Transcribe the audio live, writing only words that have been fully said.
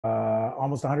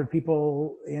almost 100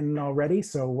 people in already,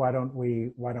 so why don't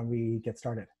we get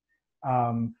started?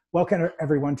 Welcome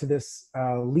everyone to this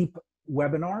LEAP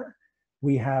webinar.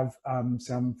 We have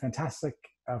some fantastic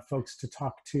folks to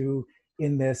talk to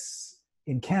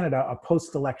in Canada, a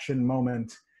post-election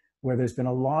moment where there's been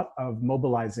a lot of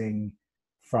mobilizing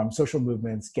from social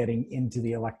movements getting into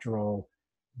the electoral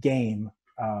game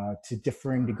to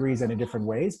differing degrees and in different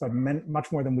ways, but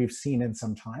much more than we've seen in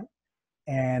some time.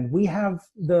 And we have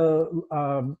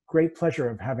the great pleasure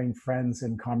of having friends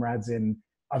and comrades in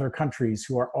other countries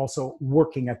who are also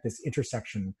working at this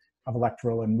intersection of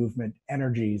electoral and movement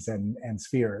energies and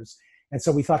spheres. And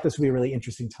so we thought this would be a really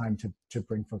interesting time to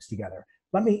bring folks together.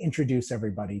 Let me introduce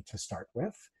everybody to start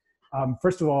with.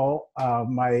 First of all,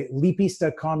 my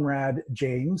Leapista comrade,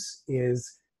 James,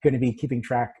 is going to be keeping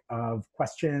track of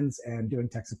questions and doing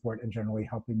tech support and generally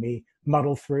helping me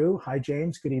muddle through. Hi,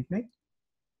 James. Good evening.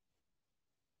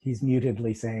 He's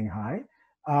mutedly saying hi.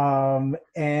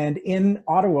 And in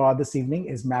Ottawa this evening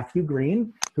is Matthew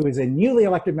Green, who is a newly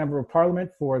elected member of Parliament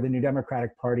for the New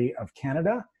Democratic Party of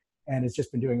Canada and has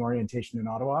just been doing orientation in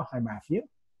Ottawa. Hi, Matthew.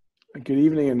 Good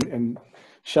evening, and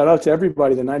shout out to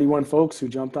everybody, the 91 folks who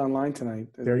jumped online tonight.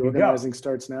 There you go. The organizing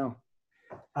starts now.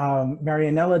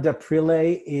 Marianella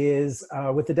Daprile is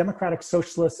with the Democratic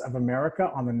Socialists of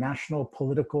America on the National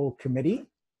Political Committee.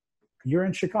 You're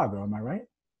in Chicago, am I right?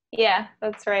 Yeah,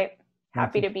 that's right.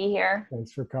 Happy to be here.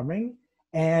 Thanks for coming.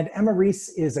 And Emma Rees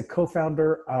is a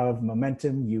co-founder of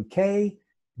Momentum UK,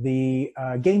 the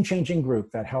game-changing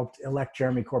group that helped elect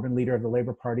Jeremy Corbyn leader of the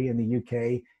Labour Party in the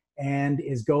UK and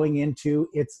is going into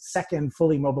its second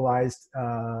fully mobilized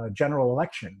general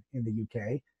election in the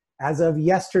UK. As of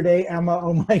yesterday, Emma,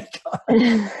 oh my God.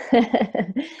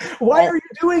 Why are you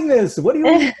doing this? What are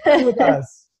you doing with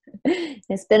us?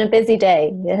 It's been a busy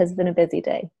day. It has been a busy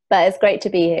day, but it's great to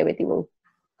be here with you all.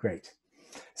 Great.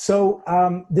 So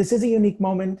this is a unique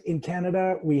moment in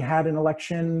Canada. We had an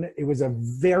election. It was a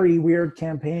very weird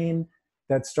campaign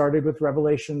that started with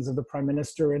revelations of the Prime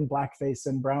Minister in blackface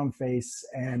and brownface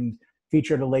and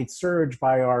featured a late surge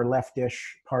by our leftish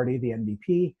party, the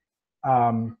NDP,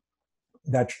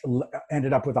 that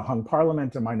ended up with a hung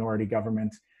parliament, a minority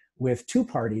government, with two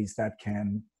parties that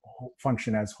can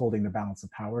function as holding the balance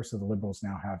of power. So the Liberals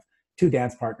now have two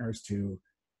dance partners to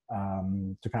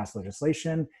pass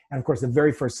legislation. And of course, the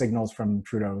very first signals from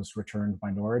Trudeau's returned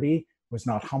minority was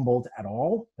not humbled at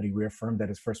all, but he reaffirmed that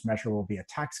his first measure will be a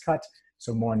tax cut,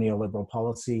 so more neoliberal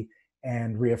policy,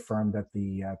 and reaffirmed that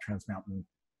the Trans Mountain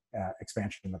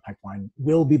expansion in the pipeline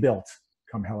will be built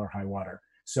come hell or high water.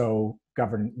 So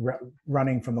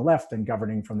running from the left and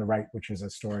governing from the right, which is a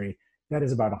story that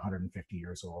is about 150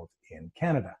 years old in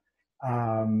Canada.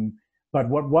 But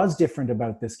what was different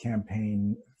about this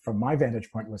campaign, from my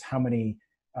vantage point, was how many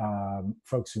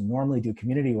folks who normally do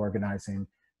community organizing,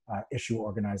 issue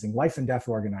organizing, life and death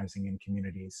organizing in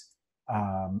communities,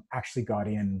 actually got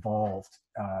involved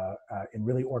in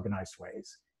really organized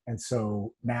ways. And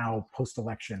so now,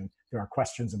 post-election, there are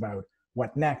questions about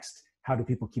what next, how do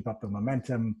people keep up the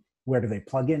momentum, where do they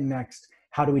plug in next,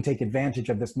 how do we take advantage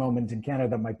of this moment in Canada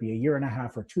that might be a year and a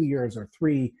half or 2 years or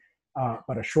 3,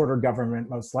 but a shorter government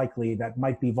most likely that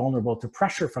might be vulnerable to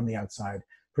pressure from the outside,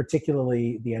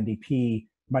 particularly the NDP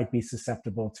might be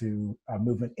susceptible to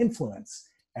movement influence.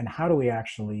 And how do we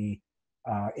actually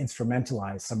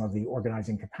instrumentalize some of the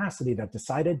organizing capacity that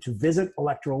decided to visit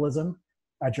electoralism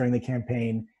during the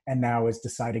campaign and now is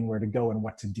deciding where to go and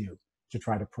what to do to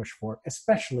try to push for,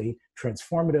 especially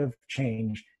transformative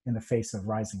change in the face of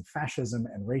rising fascism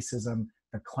and racism,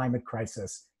 the climate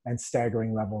crisis, and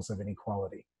staggering levels of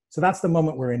inequality. So that's the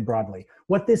moment we're in broadly.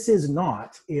 What this is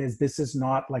not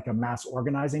like a mass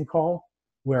organizing call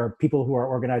where people who are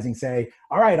organizing say,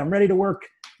 all right, I'm ready to work.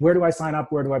 Where do I sign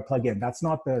up? Where do I plug in? That's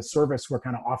not the service we're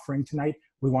kind of offering tonight.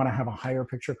 We want to have a higher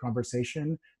picture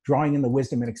conversation, drawing in the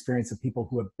wisdom and experience of people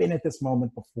who have been at this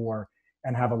moment before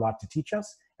and have a lot to teach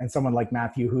us. And someone like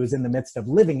Matthew, who is in the midst of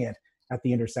living it at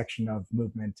the intersection of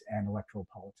movement and electoral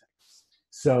politics.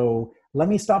 So let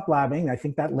me stop blabbing. I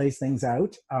think that lays things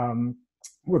out.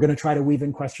 We're going to try to weave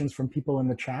in questions from people in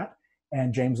the chat,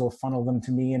 and James will funnel them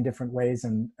to me in different ways,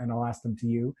 and I'll ask them to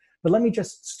you. But let me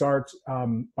just start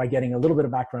by getting a little bit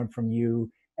of background from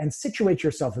you and situate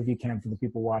yourself, if you can, for the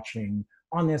people watching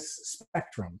on this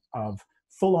spectrum of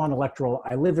full-on electoral,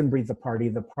 I live and breathe the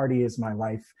party is my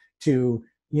life, to,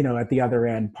 you know, at the other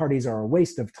end, parties are a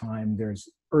waste of time, there's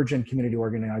urgent community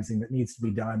organizing that needs to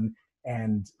be done,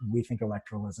 and we think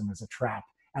electoralism is a trap.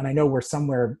 And I know we're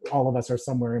somewhere, all of us are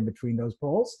somewhere in between those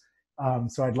poles.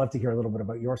 So I'd love to hear a little bit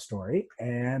about your story.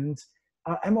 And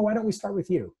Emma, why don't we start with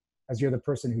you, as you're the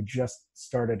person who just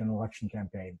started an election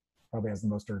campaign, probably has the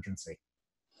most urgency.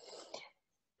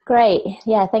 Great.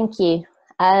 Yeah, thank you.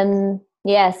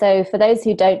 Yeah, so for those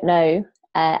who don't know,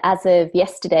 as of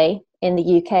yesterday in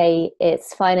the UK,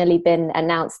 it's finally been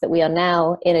announced that we are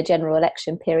now in a general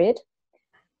election period.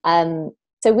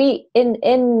 So we,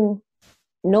 in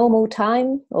normal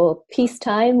time or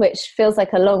peacetime, which feels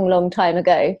like a long, long time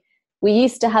ago, we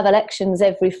used to have elections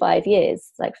every 5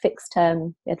 years, like fixed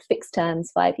term, we had fixed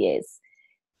terms, 5 years.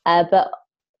 But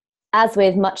as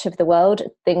with much of the world,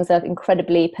 things are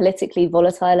incredibly politically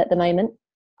volatile at the moment.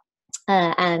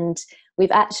 And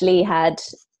we've actually had,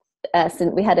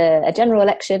 since we had a general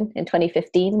election in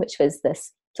 2015, which was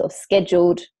this sort of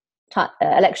scheduled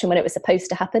election when it was supposed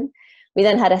to happen. We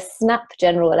then had a snap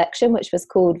general election, which was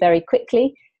called very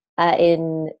quickly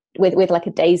with like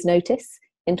a day's notice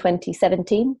in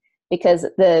 2017, because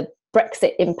the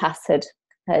Brexit impasse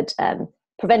had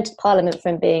prevented Parliament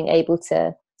from being able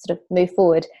to sort of move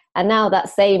forward. And now that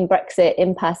same Brexit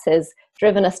impasse has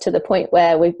driven us to the point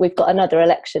where we've got another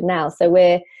election now. So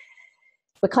we're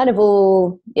kind of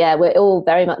all, yeah, we're all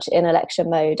very much in election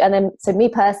mode. And then, so me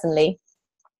personally,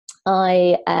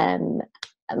 my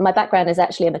background is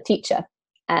actually I'm a teacher,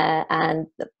 and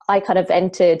I kind of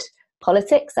entered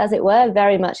politics, as it were,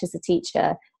 very much as a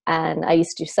teacher. And I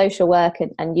used to do social work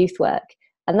and youth work.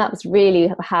 And that was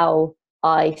really how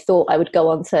I thought I would go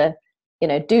on to, you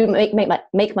know,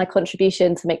 make my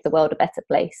contribution to make the world a better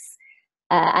place.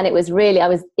 And it was really, I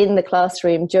was in the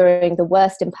classroom during the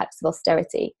worst impacts of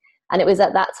austerity. And it was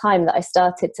at that time that I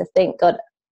started to think, God,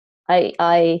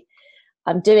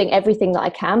 I'm doing everything that I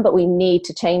can, but we need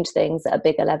to change things at a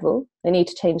bigger level. We need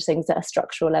to change things at a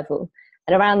structural level.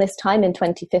 And around this time in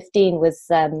 2015 was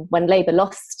when Labour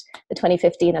lost the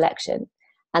 2015 election.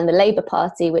 And the Labour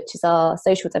Party, which is our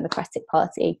social democratic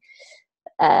party,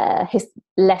 his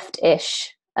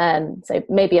left-ish, so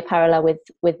maybe a parallel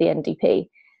with the NDP.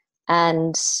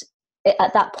 And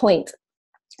at that point,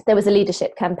 there was a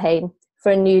leadership campaign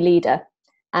for a new leader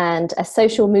and a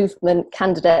social movement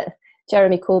candidate,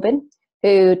 Jeremy Corbyn,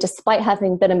 who, despite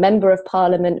having been a member of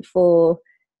Parliament for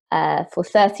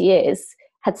 30 years,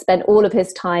 had spent all of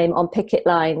his time on picket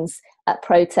lines at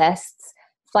protests,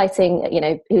 fighting, you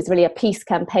know, he was really a peace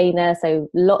campaigner, so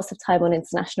lots of time on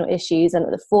international issues and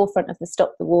at the forefront of the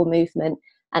Stop the War movement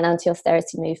and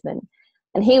anti-austerity movement.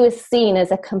 And he was seen as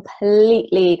a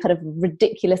completely kind of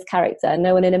ridiculous character.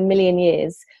 No one in a million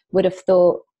years would have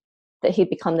thought that he'd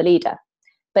become the leader.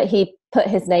 But he put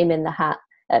his name in the hat,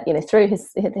 you know, threw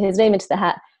his name into the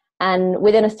hat. And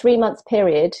within a 3-month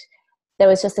period, there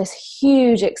was just this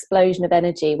huge explosion of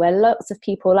energy where lots of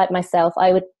people like myself,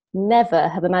 I would never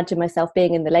have imagined myself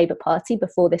being in the Labour Party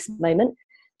before this moment,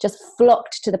 just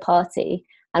flocked to the party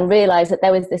and realised that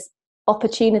there was this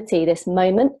opportunity, this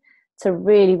moment to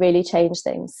really, really change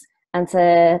things and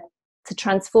to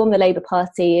transform the Labour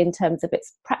Party in terms of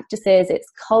its practices,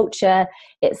 its culture,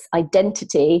 its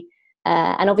identity,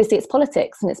 and obviously its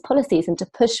politics and its policies, and to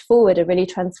push forward a really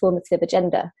transformative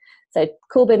agenda. So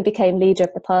Corbyn became leader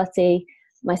of the party.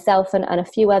 Myself and a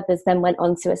few others then went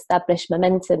on to establish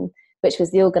Momentum, which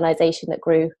was the organisation that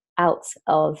grew out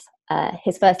of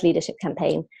his first leadership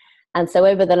campaign. And so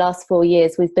over the last 4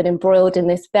 years, we've been embroiled in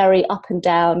this very up and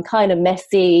down, kind of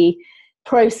messy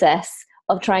process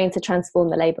of trying to transform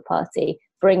the Labour Party,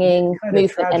 bringing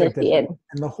movement energy in.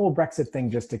 And the whole Brexit thing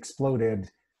just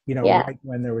exploded, you know, Yeah. right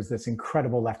when there was this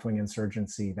incredible left-wing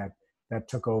insurgency that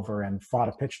took over and fought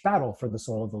a pitched battle for the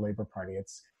soul of the Labour Party.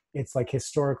 It's like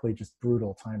historically just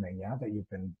brutal timing, yeah, that you've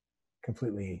been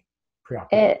completely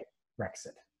preoccupied with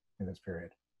Brexit in this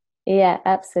period. Yeah,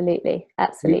 absolutely.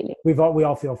 Absolutely. We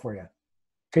all feel for you.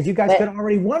 Because you guys could have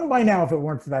already won by now if it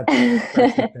weren't for that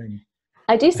Brexit thing.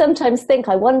 I do sometimes think,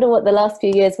 I wonder what the last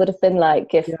few years would have been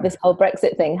like if this whole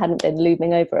Brexit thing hadn't been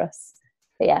looming over us.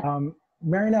 But yeah.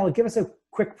 Marianella, give us a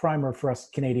quick primer for us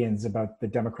Canadians about the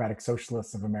Democratic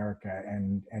Socialists of America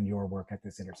and your work at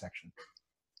this intersection.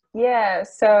 Yeah,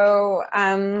 so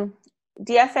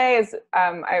DSA is,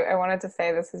 I wanted to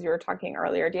say this as you were talking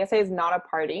earlier, DSA is not a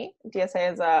party.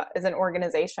 DSA is an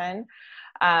organization.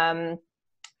 And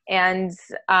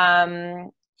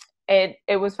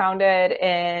it was founded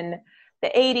in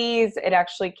the 80s. It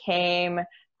actually came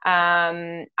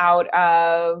out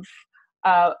of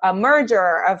a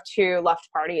merger of two left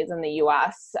parties in the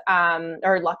US,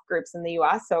 or left groups in the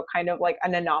US. So kind of like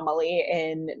an anomaly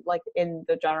in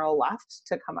the general left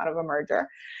to come out of a merger.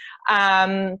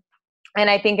 And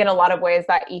I think in a lot of ways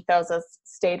that ethos has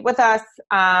stayed with us.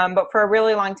 But for a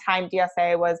really long time,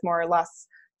 DSA was more or less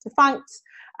defunct,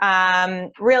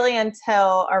 really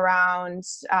until around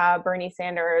Bernie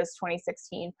Sanders'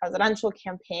 2016 presidential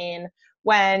campaign,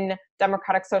 when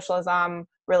democratic socialism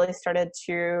really started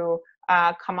to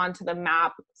come onto the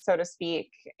map, so to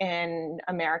speak, in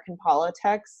American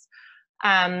politics.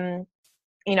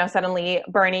 You know, suddenly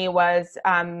Bernie was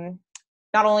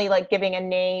not only like giving a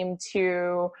name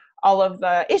to all of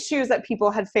the issues that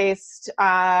people had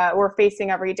were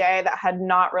facing every day that had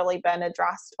not really been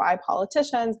addressed by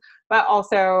politicians, but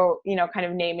also, you know, kind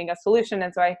of naming a solution.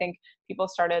 And so I think people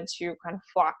started to kind of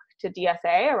flock to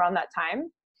DSA around that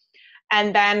time.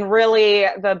 And then really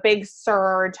the big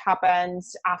surge happened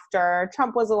after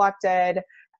Trump was elected.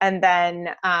 And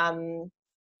then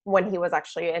when he was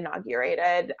actually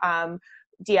inaugurated,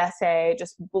 DSA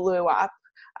just blew up.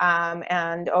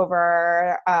 And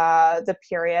over the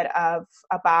period of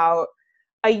about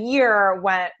a year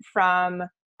went from,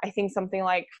 I think, something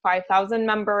like 5,000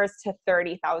 members to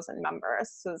 30,000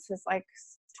 members. So this is like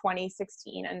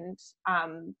 2016 and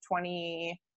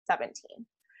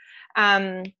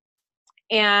 2017.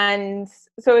 And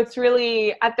so it's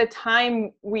really, at the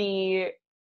time, the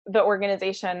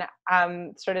organization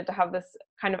started to have this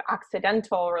kind of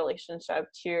accidental relationship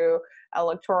to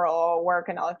electoral work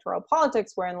and electoral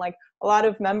politics, wherein like a lot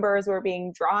of members were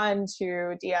being drawn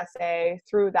to DSA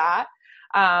through that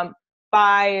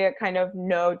by kind of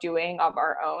no doing of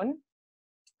our own.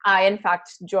 I, in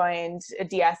fact, joined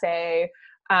DSA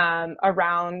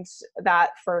around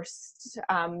that first,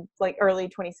 like early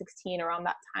 2016, around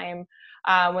that time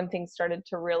when things started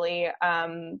to really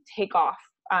take off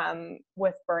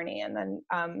with Bernie, and then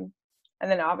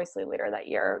obviously later that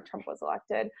year Trump was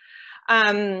elected.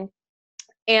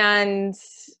 And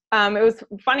it was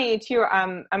funny too.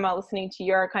 I'm listening to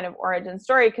your kind of origin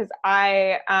story, because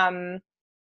I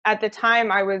at the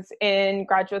time I was in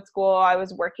graduate school. I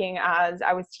was teaching.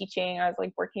 I was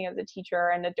like working as a teacher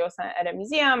and a docent at a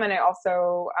museum, and I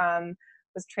also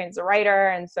was trained as a writer,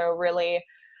 and so really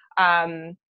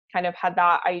kind of had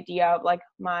that idea of like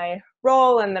my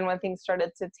role. And then when things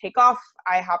started to take off,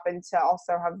 I happened to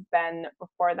also have been,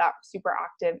 before that, super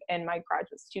active in my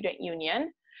graduate student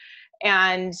union.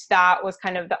 And that was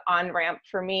kind of the on-ramp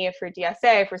for me, for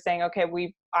DSA, for saying, okay,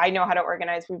 I know how to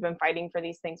organize. We've been fighting for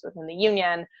these things within the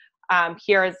union.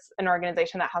 Here's an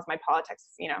organization that has my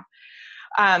politics, you know,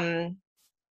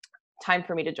 time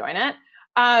for me to join it.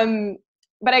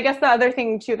 But I guess the other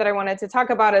thing too that I wanted to talk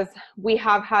about is we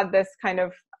have had this kind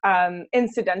of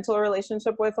incidental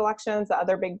relationship with elections. The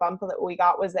other big bump that we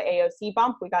got was the AOC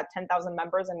bump. We got 10,000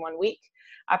 members in 1 week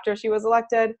after she was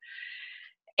elected.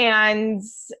 And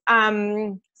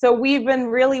so we've been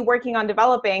really working on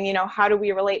developing, you know, how do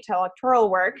we relate to electoral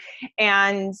work?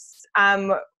 And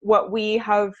what we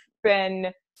have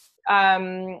been,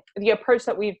 the approach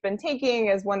that we've been taking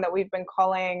is one that we've been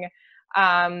calling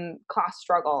class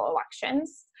struggle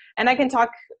elections. And I can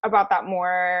talk about that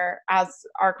more as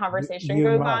our conversation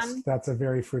goes on. That's a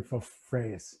very fruitful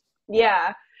phrase.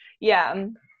 Yeah.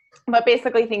 But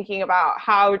basically thinking about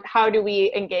how do we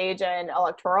engage in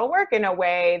electoral work in a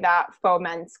way that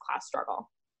foments class struggle.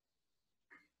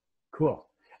 Cool.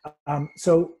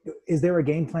 So is there a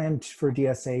game plan for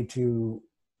DSA to,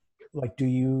 like, do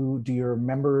your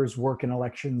members work in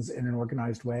elections in an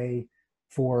organized way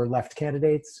for left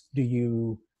candidates? Do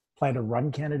you plan to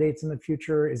run candidates in the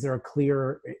future? Is there a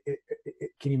clear,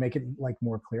 can you make it like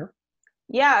more clear?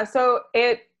 Yeah, so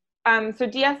so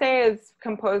DSA is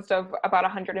composed of about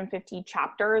 150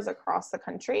 chapters across the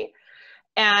country.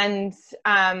 And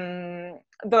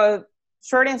the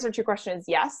short answer to your question is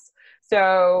yes.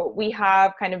 So we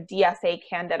have kind of DSA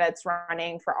candidates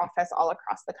running for office all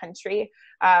across the country.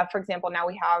 For example, now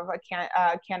we have a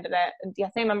candidate, a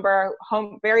DSA member,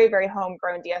 very, very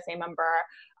homegrown DSA member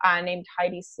named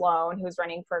Heidi Sloan, who's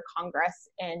running for Congress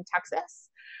in Texas,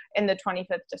 in the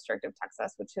 25th district of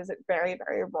Texas, which is very,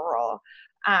 very rural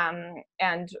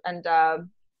and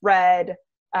red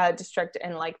district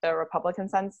in like the Republican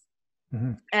sense.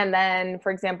 Mm-hmm. And then,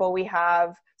 for example, we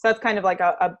have, so that's kind of like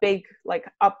a big like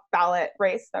up ballot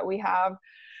race that we have.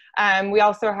 We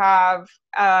also have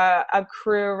a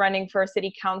crew running for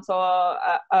city council,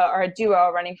 or a duo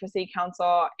running for city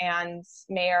council and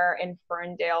mayor in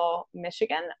Ferndale,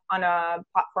 Michigan, on a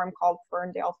platform called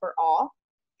Ferndale for All,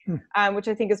 which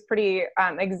I think is pretty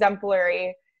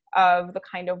exemplary of the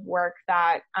kind of work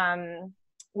that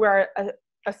we're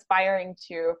aspiring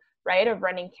to, right? Of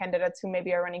running candidates who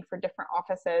maybe are running for different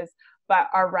offices, but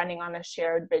are running on a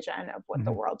shared vision of what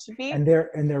the world should be. And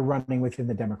they're running within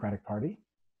the Democratic Party?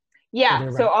 Yeah,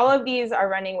 so all of these are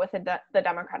running within the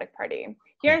Democratic Party.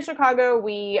 Here in Chicago,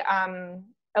 we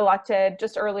elected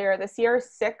just earlier this year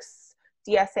 6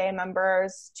 DSA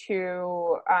members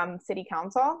to city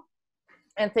council.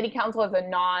 And city council is a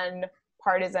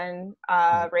non-partisan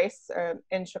race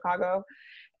in Chicago.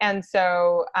 And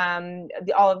so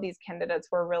all of these candidates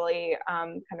were really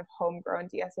kind of homegrown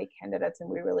DSA candidates, and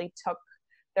we really took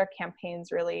their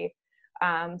campaigns really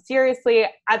seriously,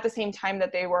 at the same time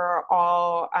that they were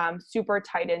all super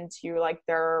tied into like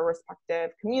their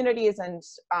respective communities and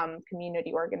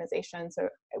community organizations. So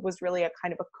it was really a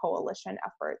kind of a coalition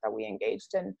effort that we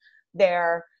engaged in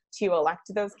there to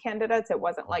elect those candidates. It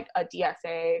wasn't like a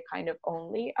DSA kind of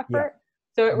only effort.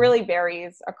 So it really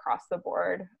varies across the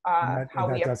board how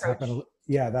we approach. Happen.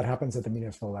 Yeah, that happens at the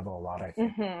municipal level a lot, I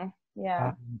think.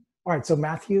 Yeah. All right, so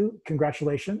Matthew,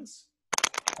 congratulations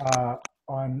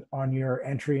on your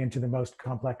entry into the most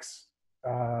complex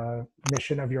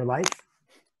mission of your life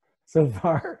so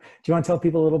far. Do you want to tell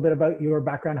people a little bit about your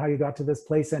background, how you got to this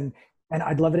place? And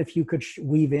I'd love it if you could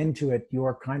weave into it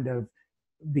your kind of,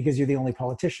 because you're the only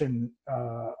politician,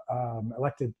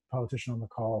 elected politician on the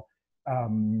call,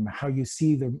 how you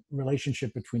see the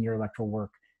relationship between your electoral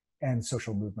work and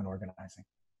social movement organizing.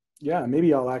 Yeah,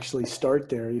 maybe I'll actually start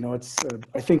there. You know, it's,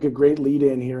 I think, a great lead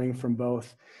in hearing from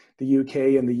both the UK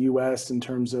and the US in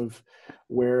terms of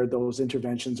where those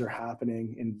interventions are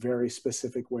happening in very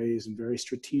specific ways and very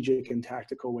strategic and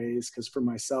tactical ways. Because for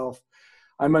myself,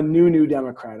 I'm a new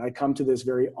Democrat. I come to this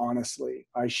very honestly.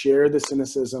 I share the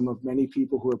cynicism of many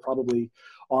people who are probably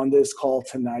on this call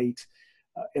tonight.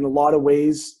 In a lot of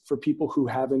ways, for people who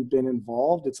haven't been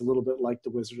involved, it's a little bit like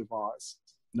the Wizard of Oz.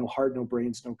 No heart, no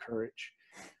brains, no courage.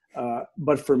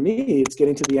 But for me, it's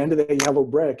getting to the end of the yellow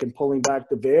brick and pulling back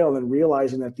the veil and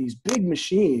realizing that these big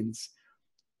machines,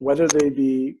 whether they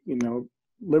be, you know,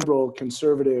 liberal,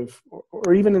 conservative,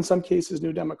 or even in some cases,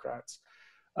 New Democrats,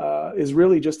 is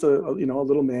really just a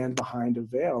little man behind a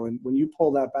veil. And when you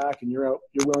pull that back and you're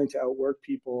willing to outwork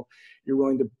people, you're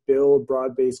willing to build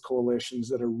broad-based coalitions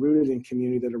that are rooted in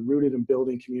community, that are rooted in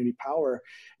building community power,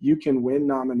 you can win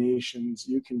nominations,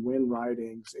 you can win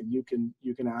ridings, and you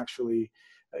can actually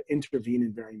intervene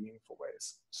in very meaningful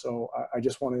ways. So I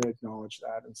just wanted to acknowledge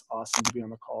that. It's awesome to be on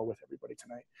the call with everybody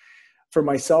tonight. For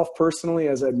myself personally,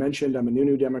 as I mentioned, I'm a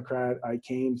new Democrat. I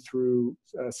came through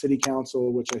city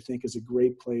council, which I think is a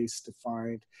great place to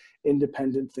find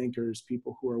independent thinkers,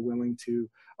 people who are willing to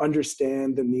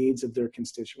understand the needs of their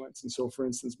constituents. And so, for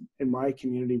instance, in my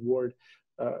community ward,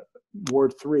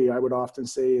 Ward 3, I would often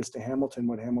say is to Hamilton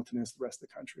what Hamilton is to the rest of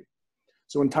the country.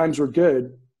 So when times were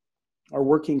good, our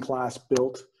working class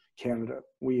built Canada.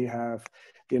 We have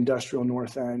the industrial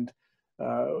North End.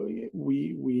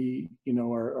 We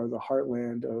are the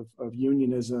heartland of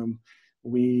unionism.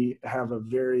 We have a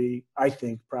very, I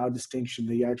think, proud distinction.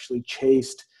 They actually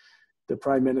chased the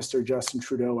Prime Minister, Justin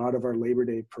Trudeau, out of our Labor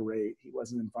Day parade. He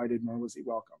wasn't invited, nor was he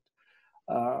welcomed.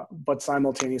 But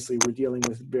simultaneously, we're dealing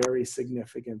with very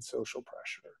significant social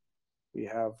pressure. We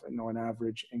have, an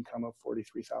average income of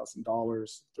 $43,000.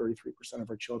 33% of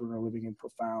our children are living in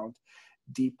profound,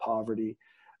 deep poverty.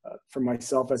 For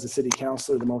myself as a city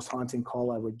councilor, the most haunting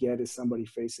call I would get is somebody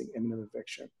facing imminent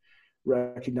eviction,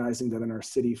 recognizing that in our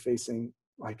city facing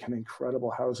like an incredible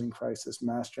housing crisis,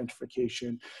 mass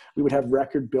gentrification, we would have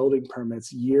record building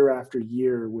permits year after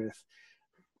year with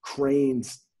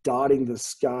cranes dotting the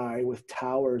sky with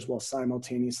towers, while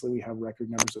simultaneously we have record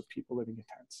numbers of people living in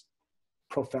tents.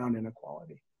 Profound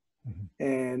inequality.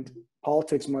 And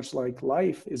politics, much like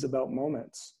life, is about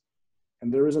moments.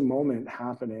 And there is a moment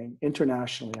happening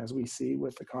internationally, as we see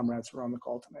with the comrades who are on the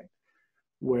call tonight,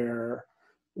 where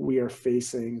we are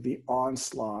facing the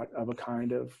onslaught of a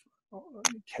kind of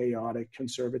chaotic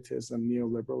conservatism,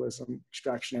 neoliberalism,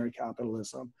 extractionary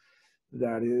capitalism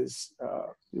that is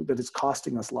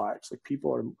costing us lives. Like,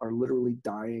 people are literally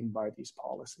dying by these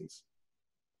policies.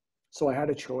 So I had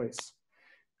a choice.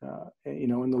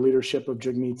 In the leadership of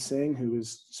Jagmeet Singh, who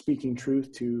is speaking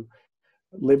truth to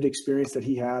lived experience that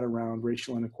he had around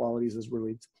racial inequalities as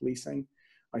related to policing.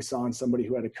 I saw in somebody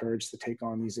who had a courage to take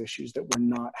on these issues that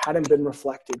hadn't been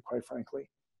reflected, quite frankly,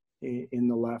 in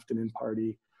the left and in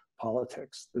party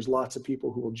politics. There's lots of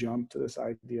people who will jump to this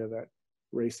idea that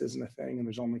race isn't a thing and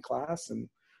there's only class. And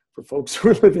for folks who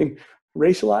are living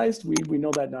racialized, we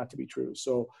know that not to be true.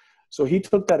 So he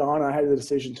took that on. I had a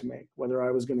decision to make, whether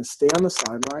I was going to stay on the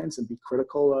sidelines and be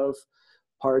critical of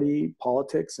party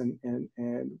politics and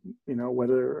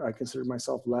whether I considered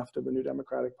myself left of the New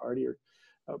Democratic Party or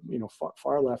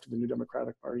far left of the New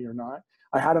Democratic Party or not.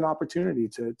 I had an opportunity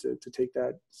to take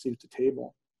that seat at the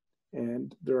table,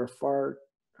 and there are far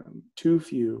too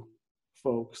few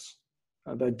folks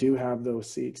that do have those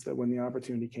seats, that when the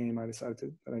opportunity came, I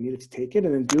decided that I needed to take it,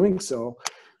 and in doing so,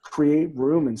 create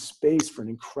room and space for an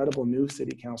incredible new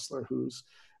city councilor who's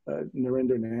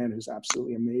Narinder Nan, who's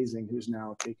absolutely amazing, who's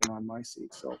now taken on my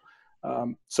seat. So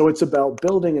So it's about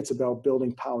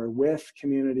building power with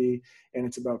community, and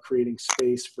it's about creating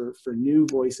space for new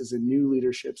voices and new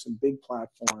leaderships and big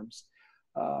platforms.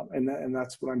 And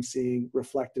that's what I'm seeing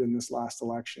reflected in this last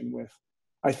election with,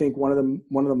 I think, one of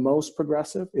the most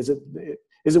progressive. Is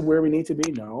it where we need to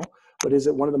be? No. But is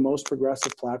it one of the most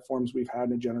progressive platforms we've had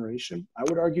in a generation? I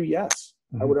would argue yes.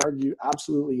 I would argue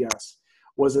absolutely yes.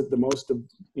 Was it the most,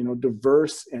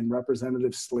 diverse and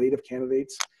representative slate of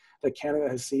candidates that Canada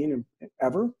has seen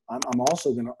ever? I'm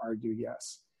also going to argue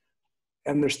yes.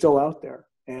 And they're still out there.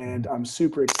 And I'm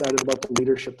super excited about the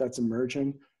leadership that's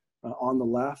emerging on the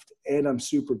left. And I'm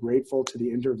super grateful to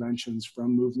the interventions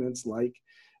from movements like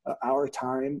Our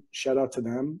Time. Shout out to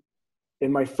them.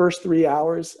 In my first 3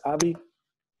 hours, Avi,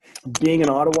 being in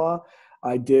Ottawa,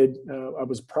 I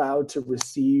was proud to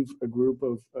receive a group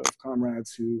of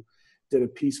comrades who did a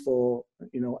peaceful,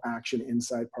 action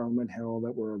inside Parliament Hill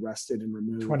that were arrested and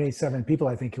removed. 27 people,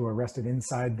 I think, who were arrested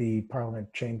inside the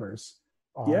Parliament chambers.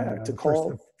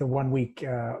 The 1 week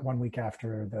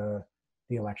after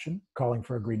the election, calling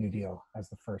for a Green New Deal as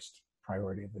the first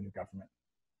priority of the new government.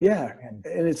 Yeah, and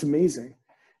it's amazing.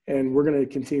 And we're going to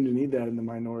continue to need that in the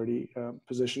minority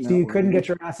position. So you couldn't get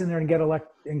your ass in there and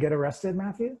get arrested,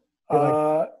 Matthew?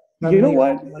 You know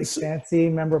what? Like fancy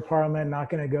member of Parliament, not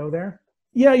going to go there.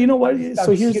 Yeah, you know what?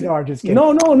 So here's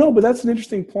no, but that's an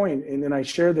interesting point, and I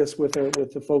share this with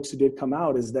the folks who did come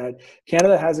out, is that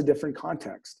Canada has a different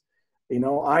context.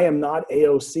 I am not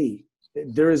AOC.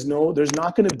 There's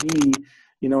not going to be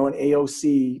an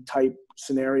AOC type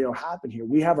scenario happen here.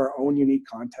 We have our own unique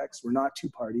context. We're not two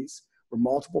parties. We're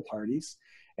multiple parties,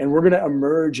 and we're going to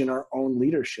emerge in our own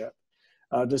leadership.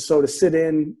 To sit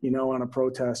in, on a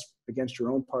protest against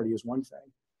your own party is one thing.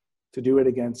 To do it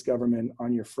against government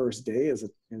on your first day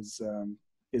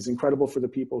is incredible for the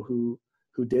people who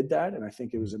did that, and I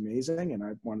think it was amazing. And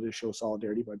I wanted to show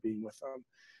solidarity by being with them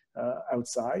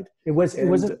outside. It was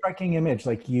a striking image,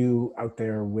 like you out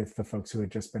there with the folks who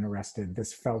had just been arrested.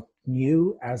 This felt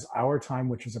new as Our Time,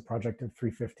 which is a project of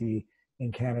 350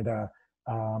 in Canada,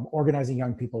 organizing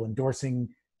young people, endorsing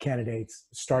candidates,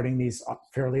 starting these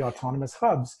fairly autonomous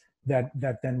hubs that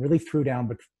then really threw down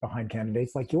behind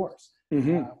candidates like yours.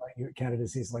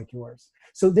 Candidacies like yours.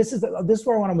 So this is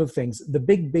where I want to move things. The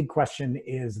big question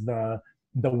is the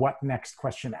what next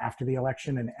question after the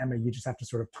election. And Emma, you just have to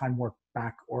sort of time warp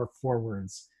back or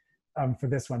forwards for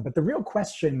this one. But the real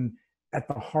question at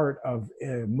the heart of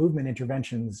movement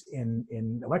interventions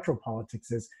in electoral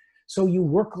politics is, so you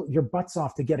work your butts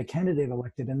off to get a candidate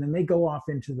elected, and then they go off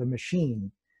into the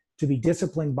machine to be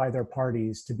disciplined by their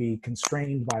parties, to be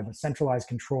constrained by the centralized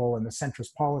control and the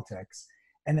centrist politics.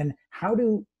 And then how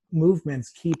do movements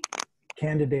keep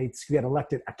candidates who get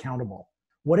elected accountable?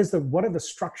 What are the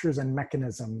structures and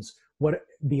mechanisms,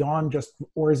 beyond just,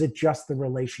 or is it just the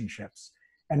relationships?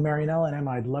 And Marianelle and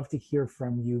Emma, I'd love to hear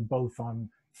from you both on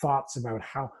thoughts about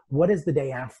what does the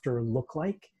day after look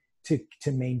like to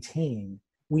maintain?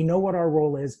 We know what our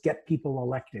role is, get people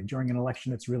elected. During an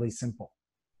election, it's really simple.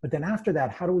 But then after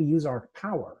that, how do we use our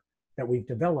power that we've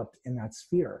developed in that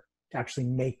sphere to actually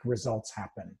make results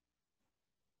happen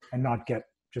and not get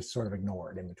just sort of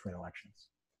ignored in between elections?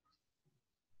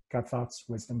 Got thoughts,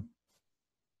 wisdom,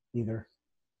 either?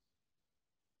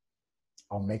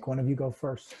 I'll make one of you go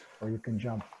first, or you can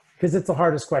jump. Because it's the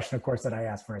hardest question, of course, that I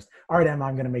ask first. All right, Emma,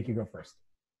 I'm going to make you go first.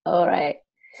 All right.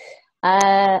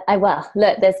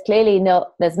 Look,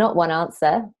 there's not one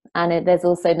answer, and there's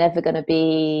also never going to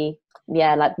be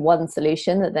like one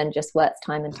solution that then just works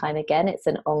time and time again. It's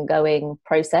an ongoing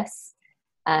process,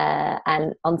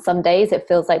 and on some days it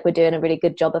feels like we're doing a really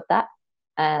good job of that,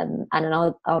 and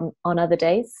on other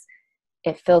days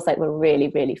it feels like we're really,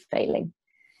 really failing,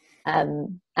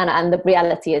 and the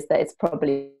reality is that it's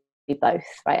probably both,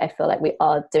 right? I feel like we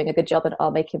are doing a good job and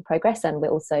are making progress, and we're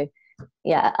also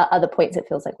at other points it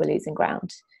feels like we're losing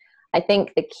ground. I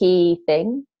think the key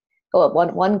thing, or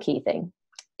one key thing,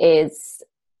 is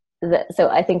that, so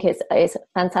I think it's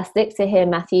fantastic to hear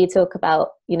Matthew talk about,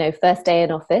 first day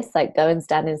in office, like go and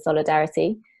stand in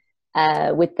solidarity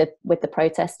with the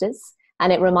protesters.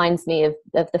 And it reminds me of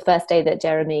the first day that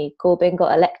Jeremy Corbyn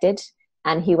got elected,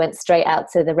 and he went straight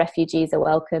out to the Refugees Are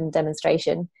Welcome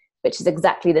demonstration, which is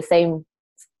exactly the same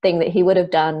thing that he would have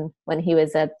done when he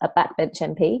was a backbench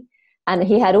MP. And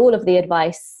he had all of the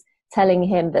advice telling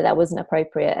him that wasn't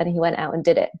appropriate, and he went out and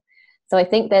did it. So I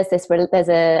think there's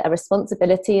a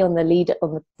responsibility on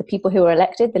the people who are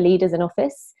elected, the leaders in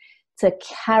office, to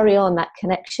carry on that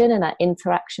connection and that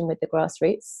interaction with the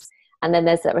grassroots. And then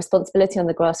there's that responsibility on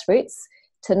the grassroots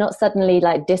to not suddenly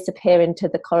disappear into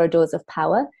the corridors of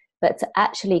power, but to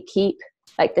actually keep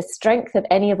the strength of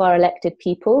any of our elected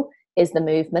people is the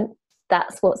movement.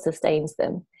 that's what sustains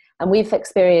them. And we've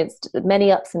experienced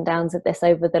many ups and downs of this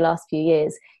over the last few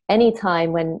years. Any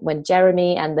time when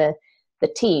Jeremy and the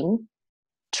team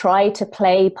try to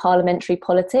play parliamentary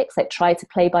politics, like try to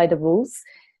play by the rules,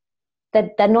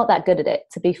 they're not that good at it,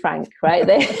 to be frank, right?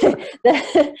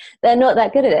 They're not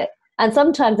that good at it. And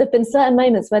sometimes there've been certain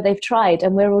moments where they've tried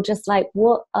and we're all just like,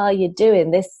 what are you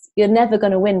doing? You're never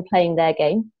going to win playing their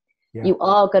game. Yeah. You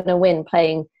are going to win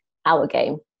playing our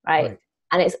game, right?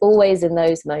 And it's always in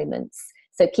those moments.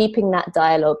 So keeping that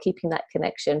dialogue, keeping that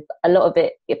connection, a lot of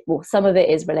it, some of it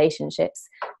is relationships.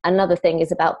 Another thing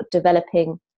is about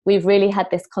developing. We've really had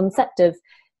this concept of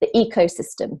the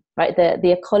ecosystem, right?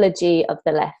 The ecology of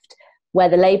the left, where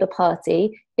the Labour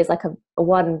Party is like a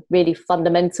one really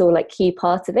fundamental, like key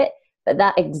part of it, but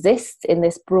that exists in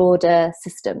this broader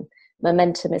system.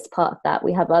 Momentum is part of that.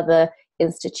 We have other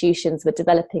institutions. We're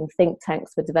developing think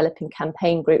tanks. We're developing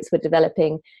campaign groups. We're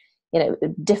developing,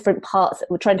 different parts.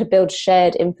 We're trying to build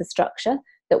shared infrastructure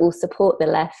that will support the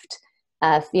left,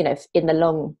 in the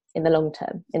long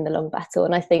term, in the long battle.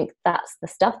 And I think that's the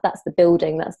stuff. That's the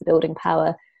building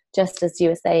power. Just as you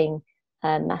were saying,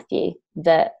 Matthew,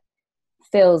 that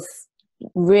feels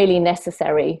really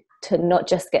necessary to not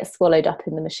just get swallowed up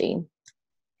in the machine.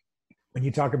 When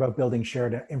you talk about building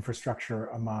shared infrastructure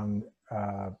among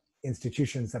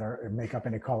institutions that make up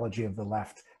an ecology of the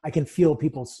left, I can feel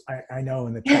people, I know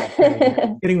in the chat,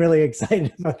 getting really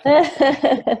excited about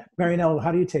that. Marinelle,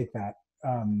 how do you take that?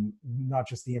 Not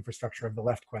just the infrastructure of the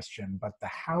left question, but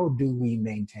how do we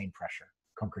maintain pressure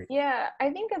concretely? Yeah,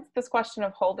 I think it's this question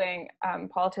of holding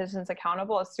politicians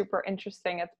accountable is super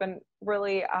interesting. It's been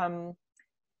really,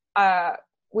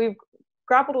 we've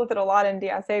grappled with it a lot in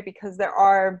DSA because there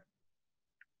are,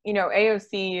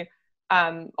 AOC,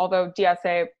 although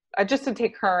DSA, just to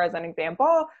take her as an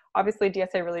example, obviously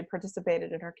DSA really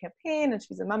participated in her campaign and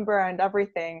she's a member and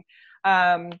everything.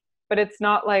 But it's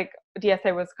not like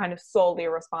DSA was kind of solely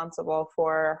responsible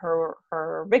for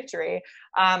her victory.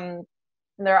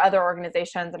 There are other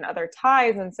organizations and other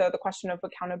ties, and so the question of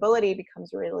accountability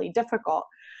becomes really difficult.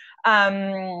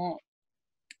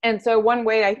 And so one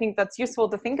way I think that's useful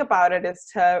to think about it is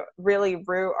to really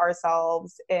root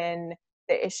ourselves in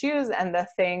the issues and the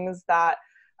things that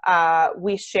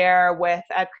we share with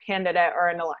a candidate or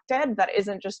an elected that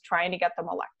isn't just trying to get them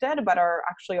elected, but are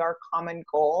actually our common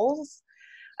goals.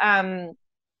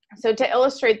 So to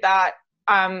illustrate that,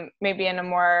 maybe in a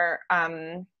more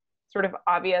sort of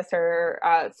obvious or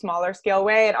smaller scale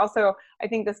way, and also I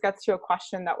think this gets to a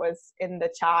question that was in the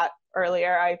chat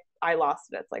earlier. I lost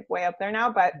it. It's like way up there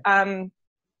now. But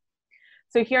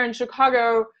so here in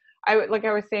Chicago, like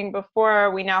I was saying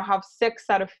before, we now have 6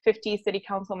 out of 50 city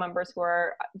council members who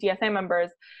are DSA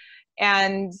members.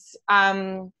 And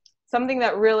something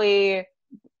that really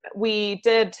we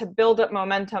did to build up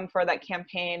momentum for that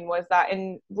campaign was that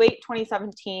in late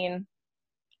 2017,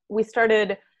 we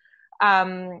started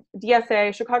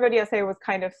DSA. Chicago DSA was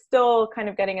still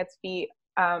getting its feet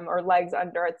or legs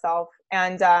under itself.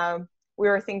 And we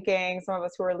were thinking, some of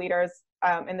us who were leaders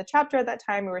in the chapter at that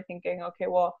time, we were thinking, okay,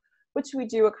 well, what should we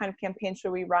do? What kind of campaign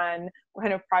should we run? What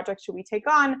kind of project should we take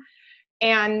on?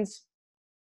 And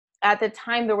at the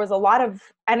time, there was a lot of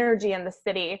energy in the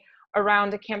city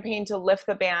around a campaign to lift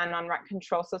the ban on rent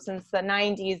control. So since the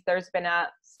 90s, there's been a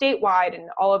statewide in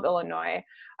all of Illinois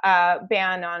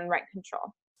ban on rent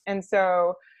control. And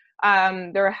so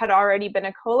there had already been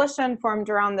a coalition formed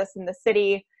around this in the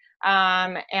city,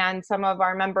 and some of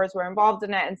our members were involved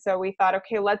in it. And so we thought,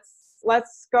 okay,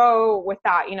 let's go with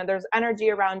that. There's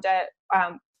energy around it.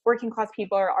 Working class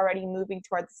people are already moving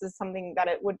towards this. Is something that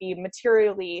it would be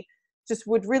materially, just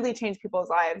would really change people's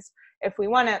lives if we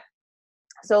want it.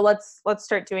 So let's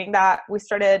start doing that. We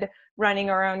started running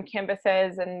our own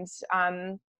canvases and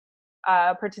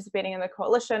participating in the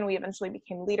coalition. We eventually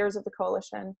became leaders of the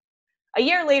coalition. A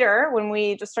year later, when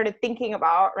we just started thinking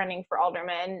about running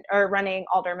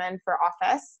aldermen for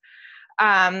office,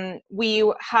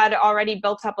 we had already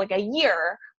built up like a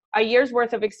year's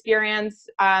worth of experience,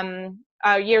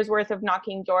 a year's worth of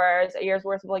knocking doors, a year's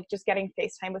worth of just getting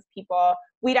FaceTime with people.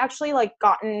 We'd actually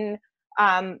gotten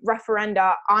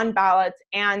referenda on ballots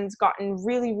and gotten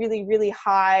really, really, really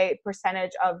high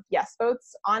percentage of yes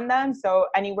votes on them. So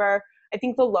anywhere, I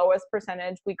think the lowest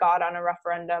percentage we got on a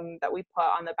referendum that we put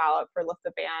on the ballot for lift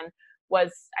the ban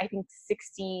was, I think,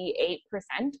 68%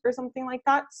 or something like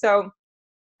that. So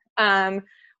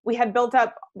we had built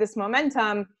up this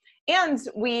momentum, and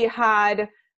we had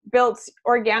built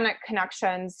organic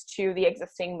connections to the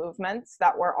existing movements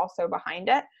that were also behind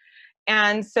it.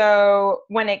 And so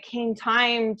when it came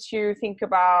time to think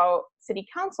about city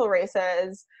council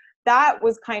races, that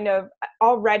was kind of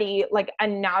already like a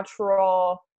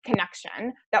natural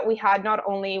connection that we had, not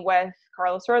only with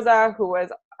Carlos Rosa, who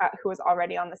was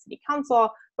already on the city council,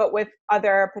 but with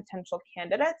other potential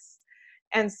candidates.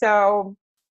 And so,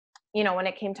 you know, when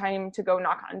it came time to go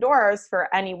knock on doors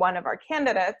for any one of our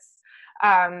candidates,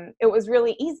 it was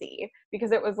really easy,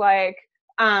 because it was like,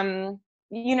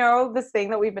 you know, this thing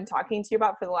that we've been talking to you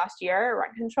about for the last year,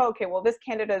 rent control. Okay, well, this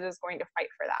candidate is going to fight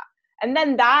for that. And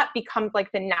then that becomes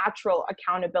like the natural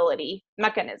accountability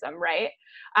mechanism, right?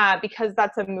 Because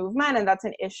that's a movement and that's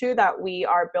an issue that we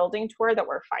are building toward, that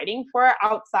we're fighting for,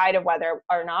 outside of whether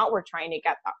or not we're trying to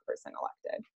get that person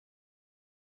elected.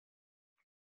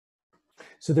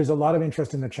 So there's a lot of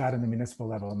interest in the chat in the municipal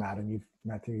level, Matt, and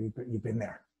Matthew, you've been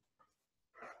there.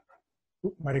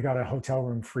 Might have got a hotel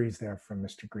room freeze there from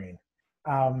Mr. Green.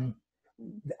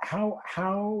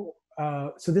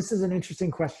 So this is an interesting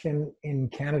question in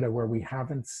Canada, where we've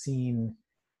seen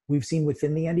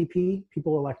within the NDP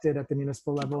people elected at the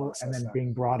municipal level and then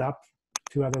being brought up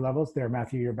to other levels. There,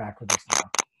 Matthew, you're back with us now.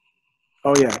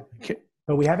 Oh yeah.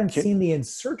 But we haven't seen the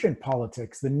insurgent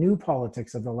politics, the new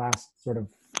politics of the last sort of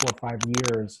 4 or 5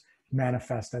 years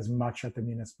manifest as much at the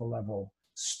municipal level.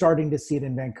 Starting to see it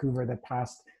in Vancouver, that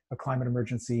passed a climate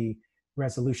emergency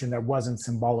resolution that wasn't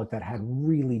symbolic, that had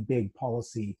really big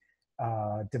policy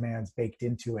demands baked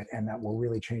into it, and that will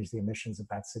really change the emissions of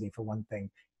that city, for one thing,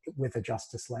 with a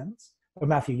justice lens. But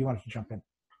Matthew, you wanted to jump in.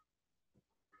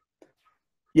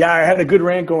 Yeah, I had a good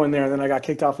rant going there, and then I got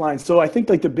kicked offline. So I think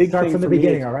like the big Start thing from the for me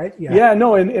beginning, is, all right? Yeah,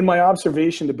 no, in my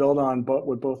observation, to build on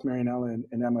what both Marianella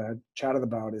and Emma had chatted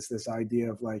about, is this idea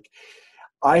of like,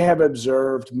 I have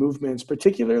observed movements,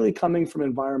 particularly coming from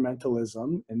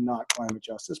environmentalism and not climate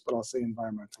justice, but I'll say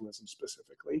environmentalism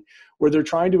specifically, where they're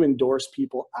trying to endorse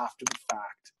people after the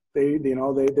fact.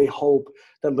 They hope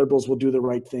that liberals will do the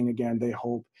right thing again. They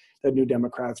hope that New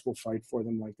Democrats will fight for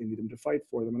them like they need them to fight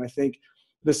for them. And I think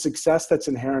the success that's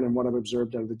inherent in what I've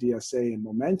observed out of the DSA and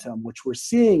momentum, which we're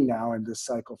seeing now in this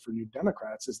cycle for New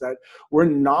Democrats, is that we're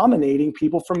nominating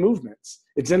people from movements.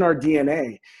 It's in our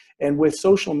DNA. And with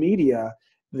social media,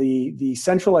 the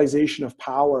centralization of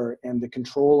power and the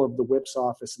control of the whip's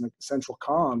office and the central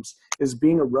comms is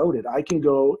being eroded. I can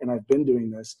go, and I've been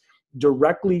doing this,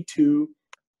 directly to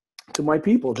my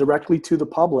people, directly to the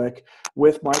public,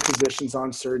 with my positions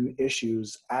on certain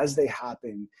issues as they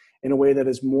happen, in a way that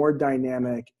is more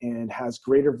dynamic and has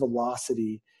greater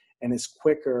velocity and is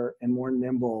quicker and more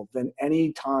nimble than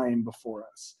any time before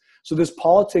us. So this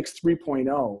politics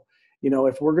 3.0, you know,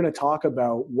 if we're going to talk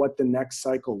about what the next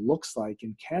cycle looks like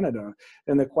in Canada,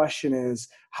 then the question is,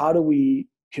 how do we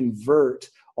convert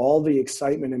all the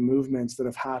excitement and movements that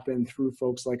have happened through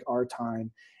folks like Our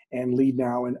Time and Lead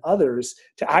Now and others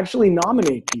to actually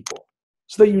nominate people,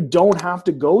 so that you don't have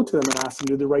to go to them and ask them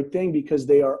to do the right thing, because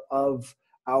they are of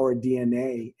our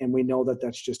DNA and we know that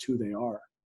that's just who they are.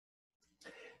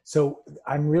 So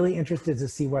I'm really interested to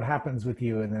see what happens with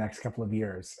you in the next couple of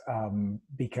years,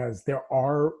 because there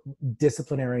are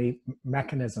disciplinary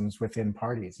mechanisms within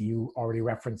parties. You already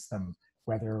referenced them,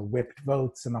 whether whipped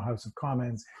votes in the House of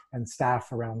Commons and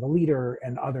staff around the leader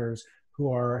and others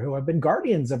who have been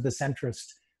guardians of the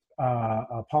centrist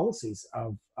policies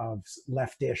of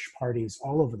leftish parties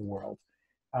all over the world.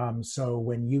 So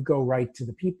when you go right to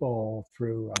the people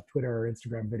through a Twitter or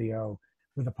Instagram video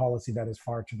with a policy that is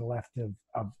far to the left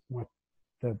of what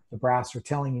the brass are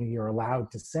telling you you're allowed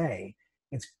to say,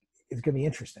 it's going to be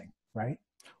interesting, right?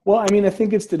 Well, I mean, I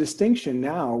think it's the distinction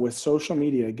now with social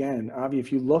media. Again, Avi,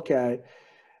 if you look at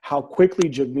how quickly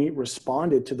Jagmeet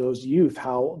responded to those youth,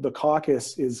 how the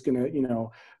caucus is going to, you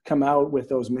know, come out with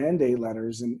those mandate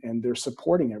letters, and they're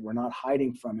supporting it. We're not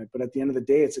hiding from it. But at the end of the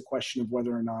day, it's a question of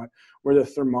whether or not we're the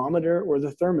thermometer or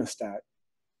the thermostat.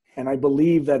 And I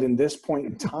believe that in this point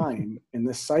in time, in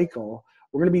this cycle,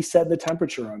 we're going to be setting the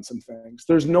temperature on some things.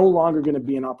 There's no longer going to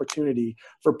be an opportunity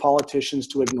for politicians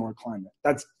to ignore climate.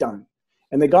 That's done.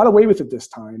 And they got away with it this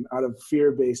time out of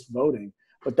fear-based voting.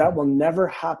 But that will never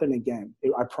happen again.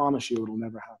 I promise you, it'll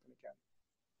never happen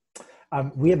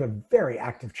again. We have a very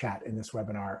active chat in this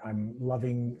webinar. I'm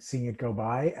loving seeing it go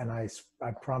by, and I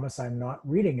promise I'm not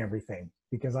reading everything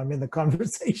because I'm in the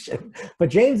conversation. But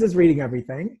James is reading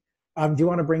everything. Do you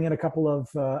want to bring in a couple of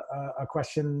a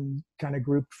question kind of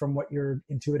group from what you're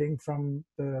intuiting from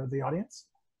the audience?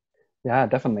 Yeah,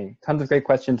 definitely. Tons of great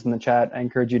questions in the chat. I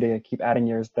encourage you to keep adding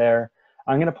yours there.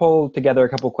 I'm going to pull together a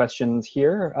couple questions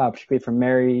here, particularly from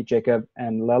Mary, Jacob,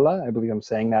 and Lela. I believe I'm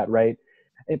saying that right.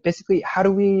 Basically, how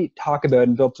do we talk about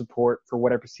and build support for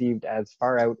what are perceived as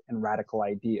far out and radical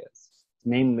ideas,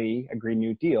 namely a Green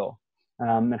New Deal?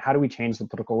 And how do we change the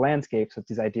political landscape so that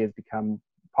these ideas become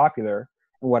popular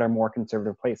what are more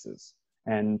conservative places.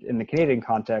 And in the Canadian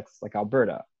context, like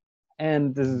Alberta.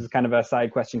 And this is kind of a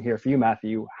side question here for you,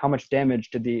 Matthew. How much damage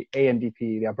did the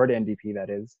ANDP, the Alberta NDP that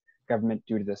is, government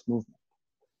do to this movement?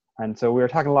 And so we were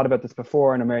talking a lot about this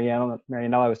before, and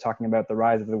Marianella was talking about the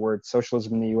rise of the word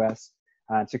socialism in the US.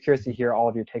 So curious to hear all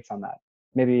of your takes on that.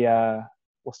 Maybe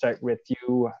we'll start with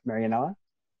you, Marianella.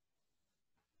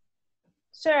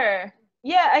 Sure.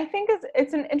 Yeah, I think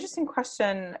it's an interesting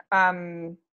question,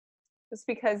 just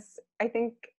because I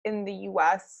think in the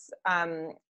US,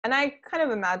 and I kind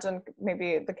of imagine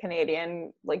maybe the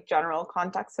Canadian like general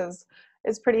context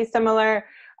is pretty similar.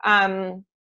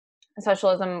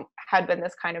 Socialism had been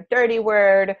this kind of dirty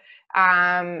word,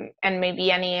 and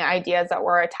maybe any ideas that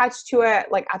were attached to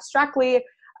it, like abstractly,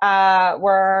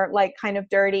 were like kind of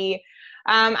dirty.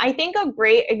 I think a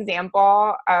great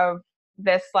example of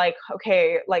this, like,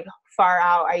 okay, like far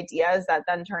out ideas that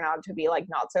then turn out to be like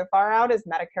not so far out is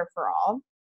Medicare for all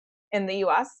in the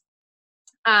US.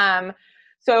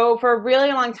 So for a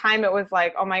really long time, it was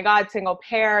like, oh my God, single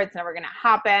payer, it's never going to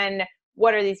happen.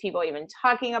 What are these people even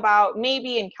talking about?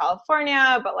 Maybe in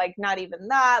California, but like not even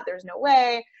that, there's no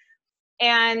way.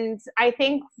 And I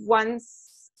think what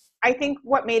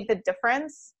made the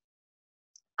difference,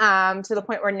 to the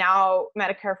point where now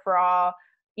Medicare for all,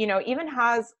 you know, even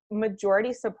has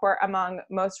majority support among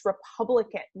most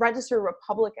registered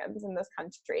Republicans in this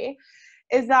country,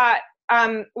 is that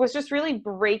was just really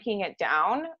breaking it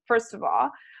down. First of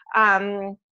all,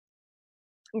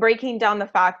 breaking down the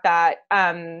fact that,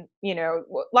 you know,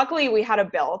 luckily we had a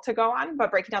bill to go on, but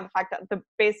breaking down the fact that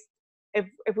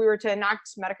if we were to enact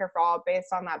Medicare for all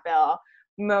based on that bill,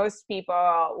 most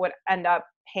people would end up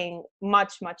paying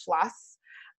much, much less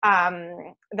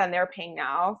than they're paying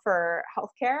now for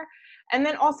healthcare. And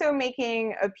then also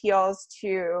making appeals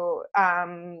to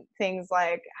things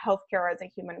like healthcare as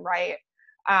a human right.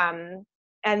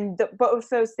 And both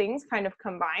those things kind of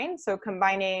combine. So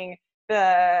combining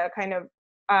the kind of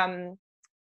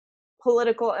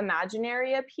political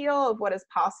imaginary appeal of what is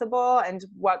possible and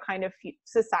what kind of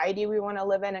society we want to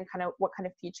live in and kind of what kind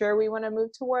of future we want to move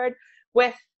toward,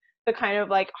 with the kind of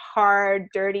like hard,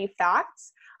 dirty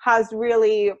facts, has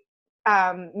really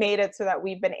made it so that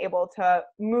we've been able to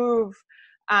move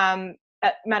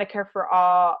Medicare for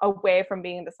all away from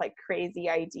being this like crazy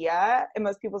idea in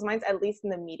most people's minds, at least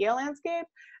in the media landscape.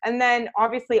 And then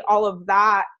obviously all of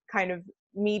that kind of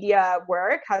media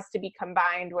work has to be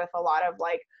combined with a lot of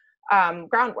like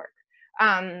groundwork.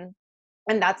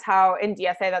 And that's how in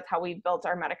DSA, that's how we built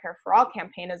our Medicare for All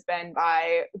campaign, has been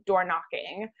by door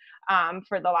knocking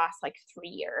for the last like 3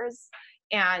 years,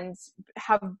 and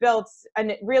have built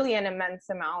really an immense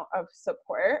amount of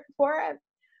support for it.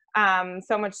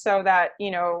 So much so that,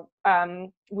 you know,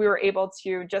 we were able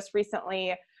to just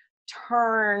recently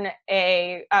turn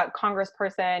a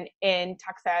congressperson in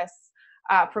Texas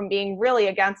from being really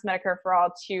against Medicare for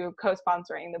All to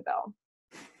co-sponsoring the bill.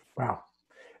 Wow.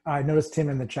 I noticed Tim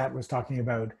in the chat was talking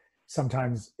about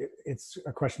sometimes it's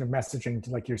a question of messaging,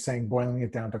 like you're saying, boiling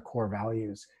it down to core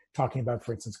values, talking about,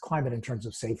 for instance, climate in terms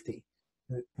of safety,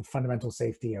 the fundamental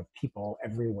safety of people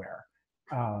everywhere,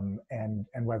 and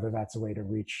whether that's a way to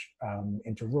reach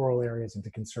into rural areas,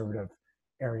 into conservative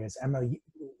areas. Emma,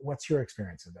 what's your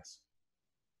experience of this?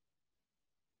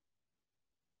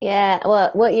 Yeah, well,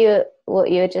 what you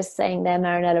were just saying there,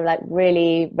 Marianella, like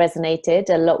really resonated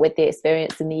a lot with the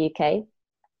experience in the UK.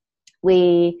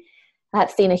 We have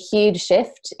seen a huge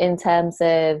shift in terms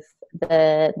of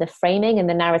the framing and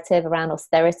the narrative around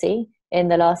austerity in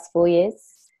the last 4 years.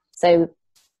 So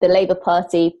the Labour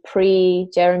Party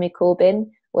pre-Jeremy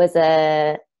Corbyn was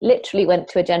literally went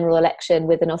to a general election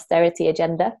with an austerity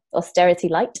agenda, austerity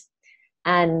light.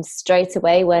 And straight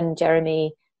away when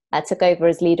Jeremy took over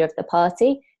as leader of the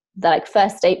party, the like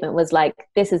first statement was like,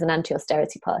 this is an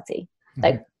anti-austerity party. Mm-hmm.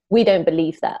 Like, we don't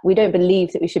believe that. We don't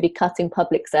believe that we should be cutting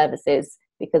public services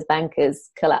because bankers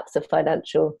collapse the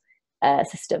financial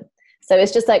system. So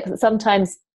it's just like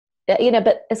sometimes, you know,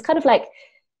 but it's kind of like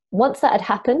once that had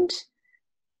happened,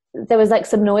 there was like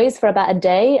some noise for about a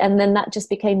day, and then that just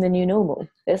became the new normal.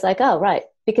 It's like, oh, right.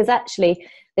 Because actually,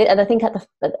 and I think at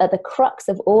the crux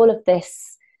of all of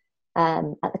this, at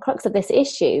the crux of this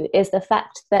issue is the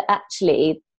fact that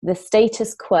actually the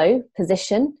status quo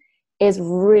position is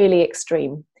really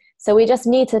extreme. So we just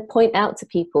need to point out to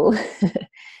people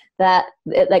that,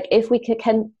 like, if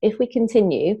we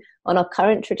continue on our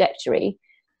current trajectory,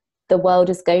 the world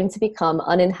is going to become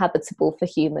uninhabitable for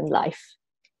human life,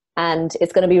 and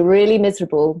it's going to be really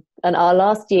miserable. And our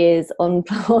last years on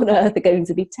Earth are going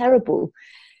to be terrible.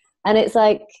 And it's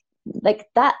like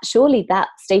that. Surely that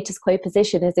status quo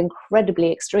position is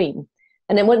incredibly extreme.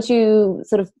 And then once you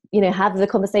sort of, have the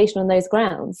conversation on those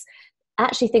grounds,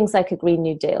 actually things like a Green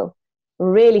New Deal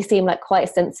really seem like quite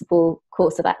a sensible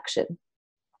course of action.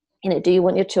 Do you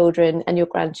want your children and your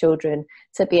grandchildren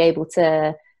to be able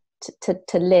to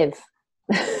live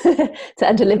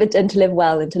and to live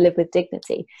well and to live with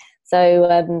dignity? So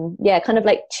kind of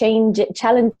like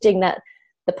challenging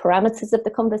the parameters of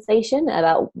the conversation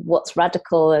about what's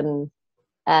radical and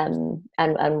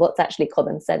what's actually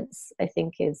common sense, I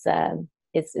think is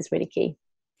really key.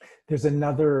 There's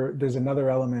another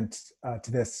element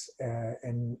to this,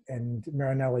 and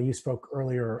Marinella, you spoke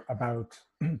earlier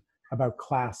about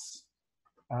class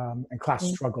and class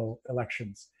struggle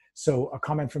elections. So a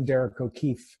comment from Derek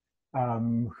O'Keefe,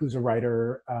 who's a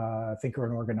writer, thinker,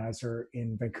 and organizer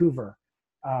in Vancouver,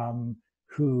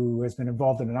 who has been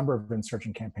involved in a number of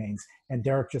insurgent campaigns. And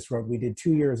Derek just wrote, "We did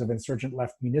 2 years of insurgent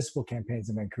left municipal campaigns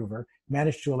in Vancouver,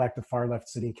 managed to elect a far left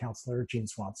city councillor, Jean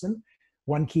Swanson.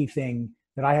 One key thing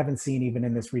that I haven't seen even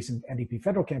in this recent NDP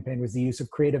federal campaign was the use of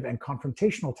creative and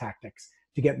confrontational tactics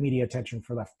to get media attention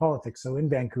for left politics." So in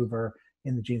Vancouver,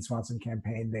 in the Jean Swanson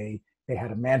campaign, they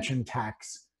had a mansion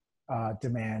tax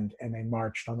demand, and they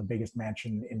marched on the biggest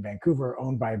mansion in Vancouver,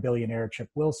 owned by a billionaire, Chip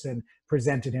Wilson,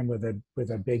 presented him with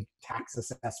a big tax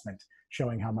assessment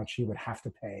showing how much he would have to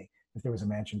pay if there was a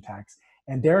mansion tax.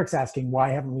 And Derek's asking, why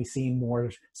haven't we seen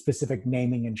more specific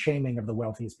naming and shaming of the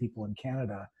wealthiest people in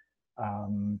Canada?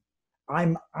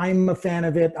 I'm a fan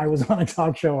of it. I was on a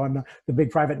talk show on the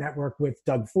Big Private Network with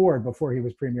Doug Ford before he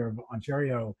was Premier of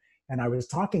Ontario, and I was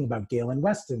talking about Galen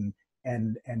Weston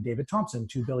and David Thompson,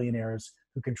 two billionaires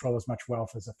who control as much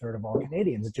wealth as a third of all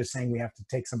Canadians, just saying we have to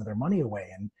take some of their money away,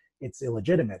 and it's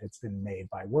illegitimate. It's been made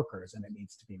by workers, and it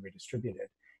needs to be redistributed.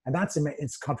 And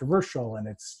it's controversial, and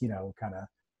it's kind of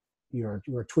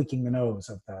you're tweaking the nose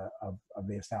of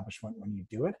the establishment when you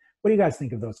do it. What do you guys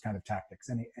think of those kind of tactics?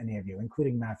 Any of you,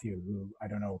 including Matthew, who I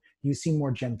don't know, you seem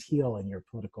more genteel in your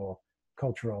political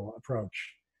cultural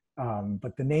approach,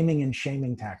 but the naming and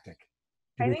shaming tactic.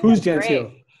 Who's genteel?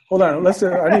 Great. Hold on,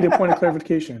 I need a point of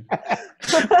clarification.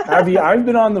 I've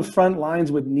been on the front lines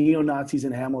with neo-Nazis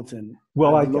in Hamilton.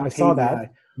 Well, I saw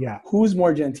that. Yeah. Who's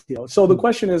more genteel? So the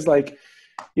question is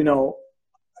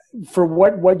for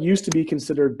what used to be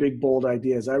considered big, bold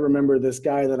ideas. I remember this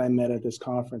guy that I met at this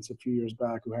conference a few years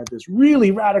back who had this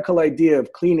really radical idea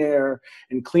of clean air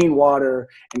and clean water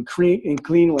and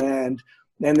clean land.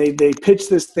 And they pitched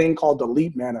this thing called the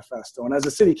LEAP Manifesto. And as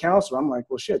a city councilor, I'm like,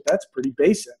 well, shit, that's pretty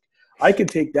basic. I could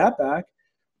take that back.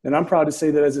 And I'm proud to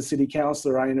say that as a city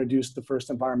councilor, I introduced the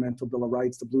first environmental bill of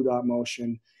rights, the Blue Dot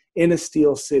motion, in a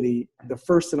steel city, the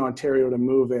first in Ontario to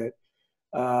move it,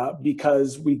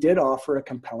 because we did offer a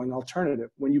compelling alternative.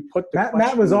 When you put the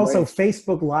Matt was also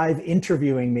Facebook Live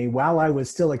interviewing me while I was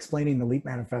still explaining the LEAP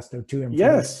Manifesto to him for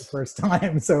the first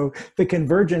time. So the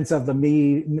convergence of the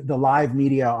live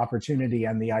media opportunity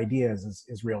and the ideas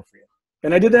is real for you.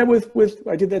 And I did that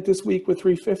I did that this week with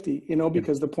 350,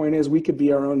 because the point is we could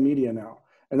be our own media now.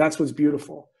 And that's what's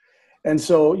beautiful. And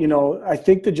so, I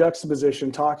think the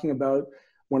juxtaposition talking about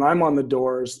when I'm on the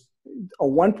doors, a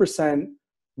 1%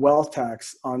 wealth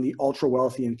tax on the ultra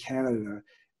wealthy in Canada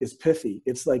is pithy.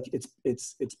 It's like,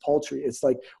 it's paltry. It's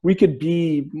like we could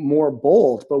be more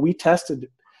bold, but we tested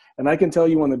it. And I can tell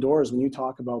you on the doors, when you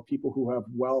talk about people who have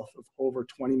wealth of over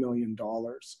 $20 million,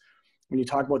 when you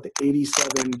talk about the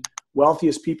 87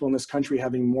 wealthiest people in this country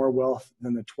having more wealth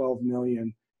than the 12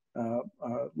 million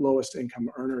lowest income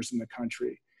earners in the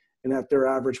country, and that their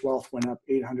average wealth went up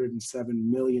 $807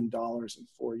 million in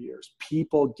 4 years.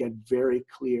 People get very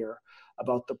clear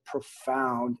about the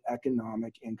profound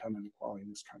economic income inequality in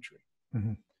this country.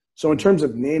 Mm-hmm. So in terms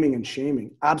of naming and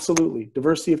shaming, absolutely.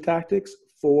 Diversity of tactics,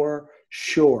 for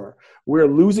sure. We're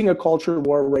losing a culture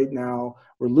war right now.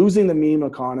 We're losing the meme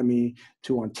economy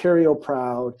to Ontario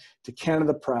Proud, to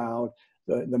Canada Proud,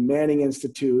 the Manning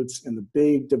Institutes and the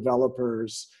big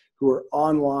developers who are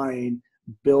online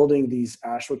building these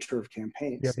AstroTurf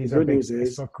campaigns. Yeah, these are big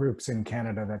Facebook groups in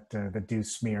Canada that do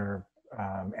smear,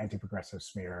 anti-progressive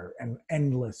smear, and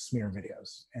endless smear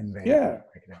videos. And they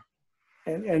break it down.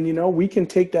 And we can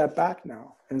take that back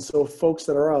now. And so folks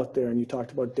that are out there, and you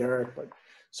talked about Derek, but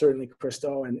certainly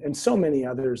Christo and so many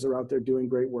others are out there doing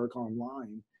great work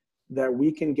online, that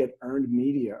we can get earned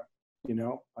media,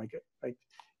 like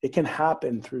it can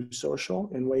happen through social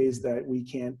in ways that we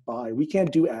can't buy. We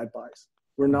can't do ad buys.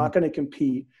 We're not going to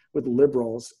compete with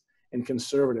liberals and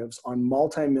conservatives on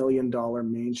multi-million-dollar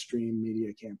mainstream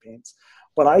media campaigns.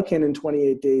 But I can, in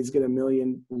 28 days, get 1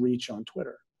 million reach on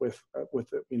Twitter with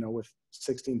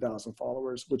 16,000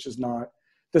 followers, which is not,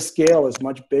 the scale is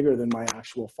much bigger than my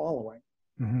actual following.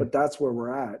 Mm-hmm. But that's where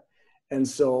we're at. And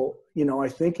so, you know, I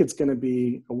think it's going to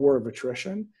be a war of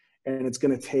attrition, and it's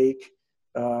going to take,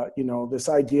 you know, this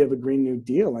idea of a Green New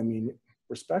Deal. I mean,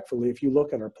 respectfully, if you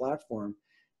look at our platform,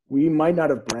 we might not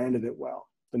have branded it well,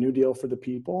 the New Deal for the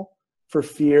people, for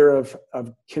fear of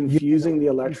confusing the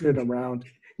electorate around.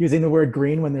 Using the word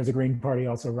green when there's a Green Party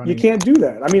also running. You can't do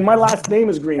that. I mean, my last name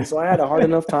is Green, so I had a hard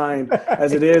enough time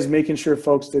as it is making sure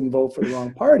folks didn't vote for the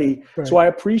wrong party. Right. So I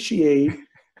appreciate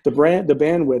the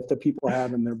bandwidth that people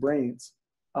have in their brains.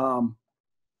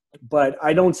 But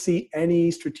I don't see any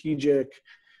strategic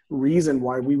reason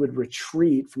why we would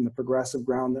retreat from the progressive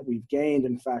ground that we've gained.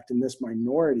 In fact, in this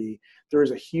minority, there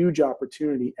is a huge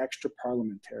opportunity, extra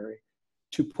parliamentary,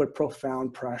 to put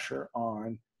profound pressure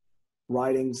on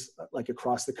ridings like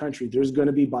across the country. There's going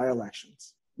to be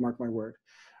by-elections, mark my word.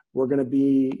 We're going to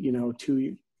be, you know,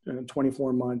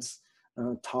 24 months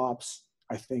tops,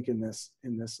 I think, in this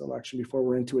election before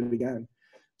we're into it again.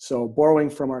 So borrowing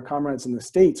from our comrades in the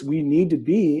States, we need to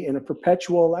be in a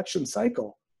perpetual election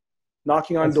cycle,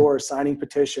 knocking on doors, signing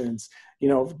petitions, you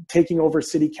know, taking over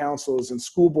city councils and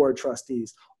school board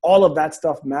trustees. All of that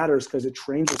stuff matters because it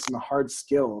trains us in the hard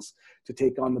skills to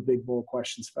take on the big, bold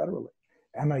questions federally.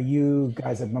 Emma, you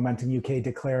guys at Momentum UK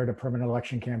declared a permanent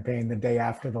election campaign the day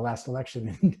after the last election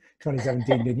in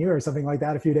 2017, didn't you? Or something like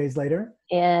that a few days later?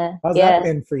 Yeah. How's that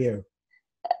been for you?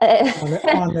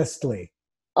 Honestly.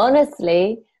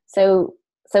 Honestly, so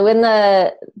when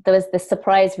there was the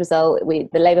surprise result, the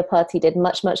Labour Party did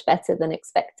much, much better than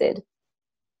expected.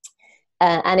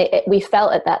 And we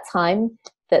felt at that time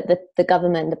that the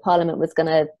government, the parliament was going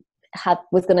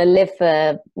to live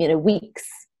for, you know, weeks,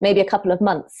 maybe a couple of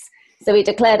months. So we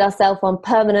declared ourselves on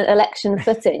permanent election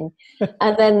footing.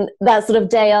 And then that sort of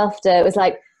day after, it was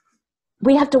like,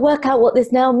 we have to work out what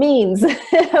this now means.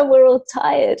 We're all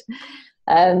tired.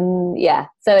 Yeah.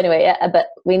 So anyway, but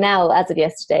we now, as of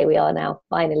yesterday, we are now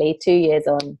finally 2 years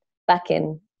on, back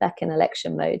in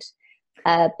election mode.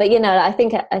 But, you know, I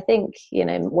think, you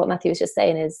know, what Matthew was just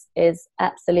saying is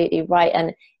absolutely right.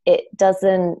 And it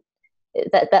doesn't,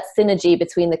 that synergy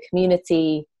between the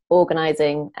community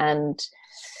organizing and,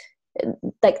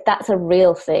 like, that's a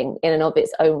real thing in and of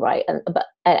its own right, but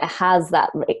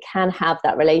it can have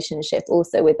that relationship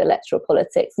also with electoral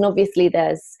politics. And obviously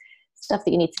there's stuff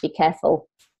that you need to be careful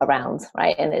around,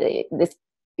 right? And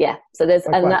so there's,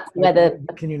 like, and that's where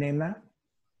can you name that?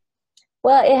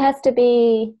 Well, it has to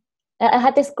be. I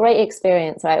had this great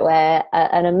experience, right, where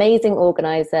an amazing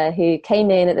organizer who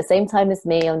came in at the same time as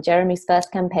me on Jeremy's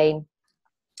first campaign,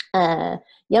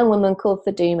 young woman called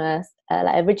Faduma,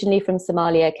 originally from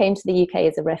Somalia, came to the UK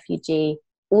as a refugee,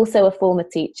 also a former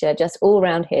teacher, just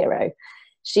all-round hero.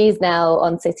 She's now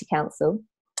on city council,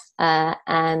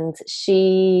 and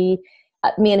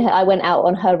me and her, I went out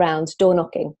on her round door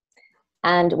knocking,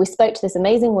 and we spoke to this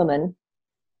amazing woman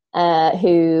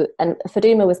and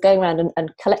Faduma was going around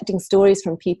and collecting stories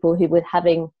from people who were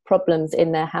having problems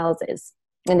in their houses,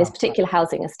 in this particular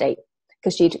housing estate,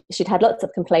 because she'd had lots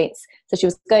of complaints. So she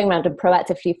was going around and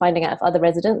proactively finding out if other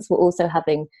residents were also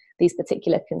having these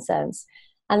particular concerns.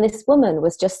 And this woman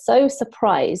was just so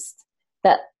surprised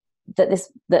that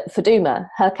Faduma,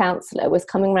 her councillor, was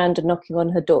coming around and knocking on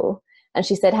her door. And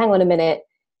she said, hang on a minute,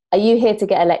 are you here to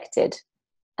get elected?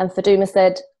 And Faduma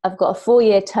said, I've got a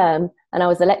 4-year term and I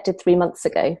was elected 3 months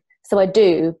ago. So I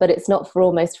do, but it's not for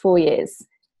almost 4 years.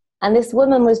 And this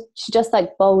woman she just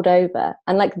like bowled over.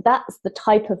 And like, that's the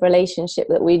type of relationship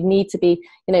that we need to be,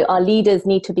 you know, our leaders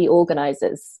need to be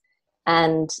organizers.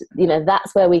 And, you know,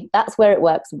 that's where it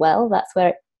works well.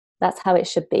 That's how it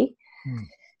should be.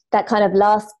 That kind of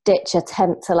last ditch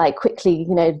attempt to like quickly,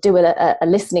 you know, do a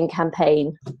listening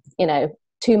campaign, you know,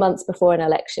 2 months before an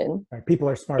election. Right. People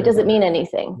are smart. It doesn't mean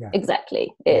anything. Yeah.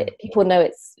 Exactly. People know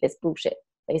it's bullshit,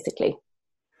 basically.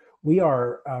 We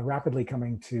are rapidly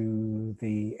coming to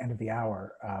the end of the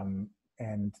hour,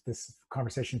 and this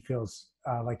conversation feels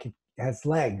like it has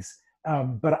legs.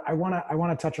 But I want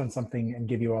to touch on something and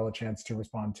give you all a chance to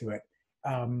respond to it.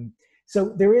 So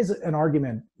there is an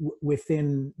argument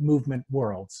within movement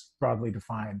worlds, broadly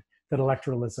defined, that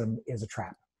electoralism is a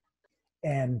trap.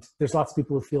 And there's lots of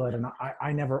people who feel it, and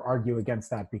I never argue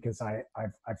against that because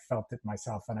I've felt it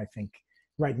myself. And I think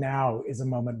right now is a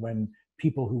moment when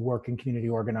people who work in community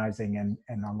organizing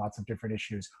and on lots of different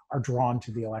issues are drawn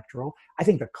to the electoral. I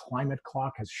think the climate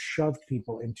clock has shoved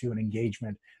people into an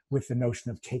engagement with the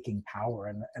notion of taking power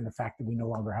and the fact that we no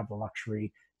longer have the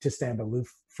luxury to stand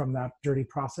aloof from that dirty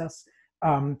process.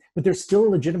 But there's still a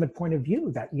legitimate point of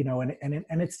view that, you know, and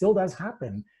it still does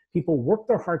happen. People work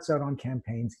their hearts out on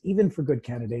campaigns, even for good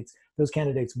candidates. Those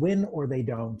candidates win or they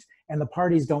don't. And the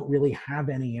parties don't really have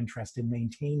any interest in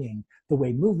maintaining the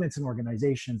way movements and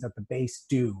organizations at the base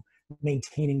do,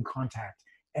 maintaining contact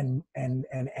and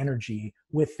energy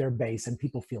with their base, and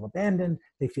people feel abandoned,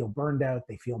 they feel burned out,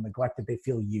 they feel neglected, they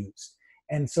feel used.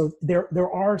 And so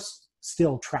there are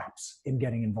still traps in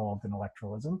getting involved in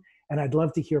electoralism. And I'd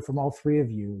love to hear from all three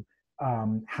of you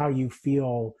how you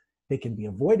feel they can be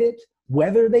avoided,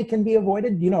 whether they can be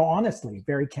avoided, honestly,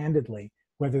 very candidly,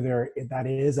 whether that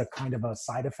is a kind of a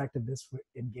side effect of this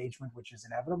engagement, which is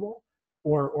inevitable,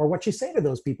 or what you say to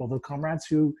those people, the comrades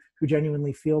who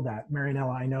genuinely feel that.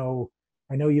 Marianella, I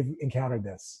know you've encountered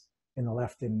this in the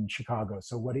left in Chicago.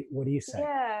 So what do you say?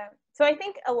 Yeah. So I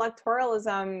think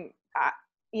electoralism,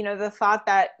 the thought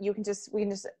that we can just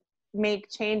make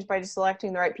change by just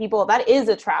electing the right people, that is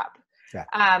a trap. Yeah.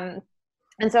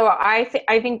 And so I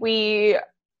think we,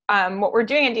 what we're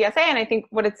doing in DSA, and I think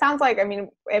what it sounds like,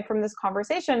 from this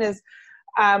conversation is,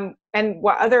 and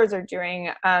what others are doing,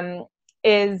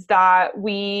 is that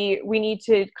we need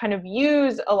to kind of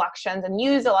use elections and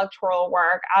use electoral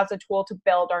work as a tool to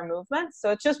build our movements.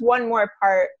 So it's just one more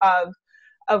part of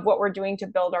what we're doing to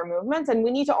build our movements. And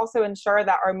we need to also ensure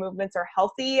that our movements are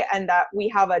healthy and that we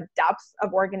have a depth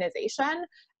of organization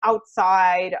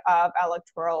outside of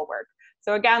electoral work.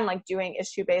 So again, like doing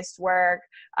issue-based work,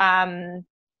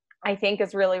 I think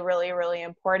is really, really, really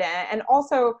important. And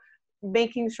also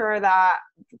making sure that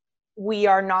we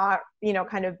are not,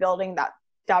 kind of building that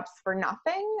depth for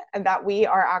nothing, and that we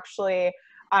are actually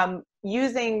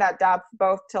using that depth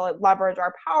both to leverage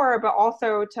our power, but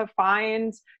also to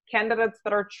find candidates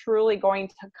that are truly going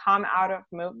to come out of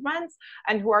movements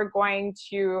and who are going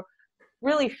to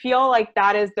really feel like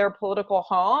that is their political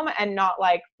home, and not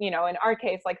like, in our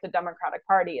case, like the Democratic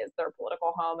Party is their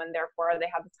political home, and therefore they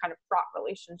have this kind of fraught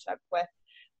relationship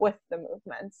with the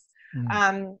movements.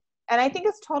 Mm. And I think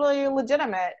it's totally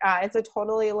legitimate. It's a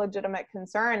totally legitimate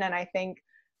concern. And I think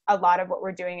a lot of what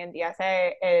we're doing in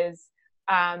DSA is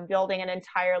building an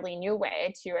entirely new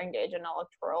way to engage in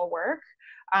electoral work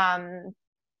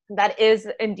that is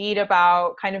indeed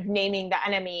about kind of naming the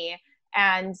enemy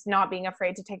and not being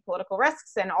afraid to take political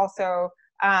risks, and also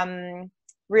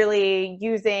really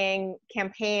using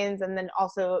campaigns, and then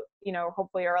also,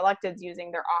 hopefully our electeds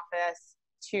using their office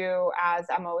to, as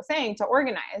Emma was saying, to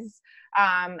organize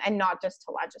and not just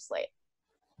to legislate.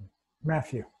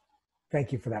 Matthew,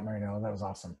 thank you for that, Marianella. That was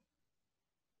awesome.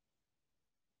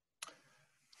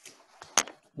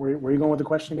 Where are you going with the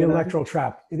question again? The electoral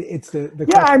trap. It's the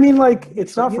yeah,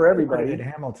 it's not for everybody.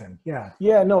 Hamilton, yeah.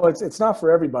 Yeah, no, it's not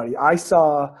for everybody. I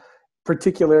saw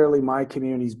particularly my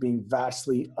communities being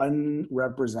vastly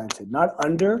unrepresented, not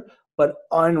under, but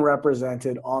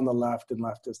unrepresented on the left and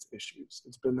leftist issues.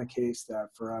 It's been the case that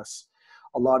for us,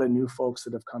 a lot of new folks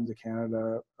that have come to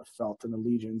Canada have felt an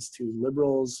allegiance to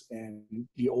Liberals and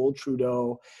the old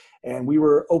Trudeau, and we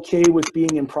were okay with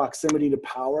being in proximity to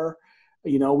power.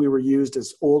 We were used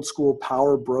as old school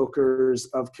power brokers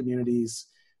of communities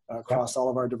across all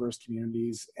of our diverse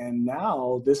communities. And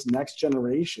now this next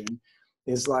generation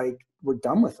is like, we're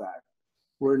done with that.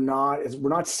 We're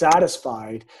not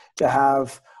satisfied to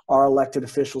have our elected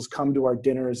officials come to our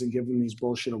dinners and give them these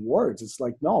bullshit awards. It's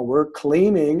like, no, we're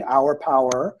claiming our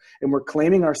power and we're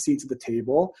claiming our seats at the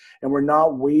table, and we're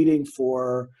not waiting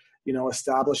for,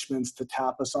 establishments to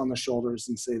tap us on the shoulders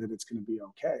and say that it's going to be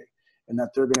okay, and that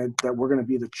we're going to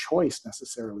be the choice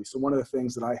necessarily. So one of the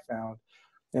things that I found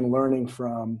in learning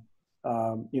from,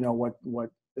 what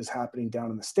is happening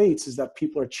down in the States is that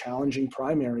people are challenging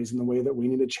primaries in the way that we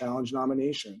need to challenge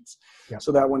nominations. Yep.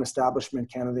 So that when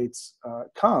establishment candidates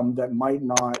come that might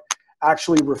not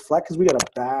actually reflect, because we got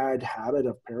a bad habit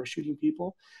of parachuting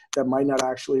people, that might not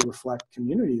actually reflect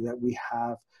community, that we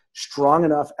have strong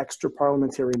enough extra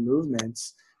parliamentary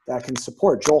movements that can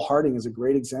support. Joel Harding is a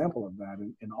great example of that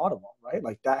in Ottawa, right?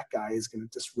 Like, that guy is going to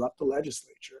disrupt the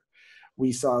legislature.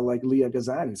 We saw like Leah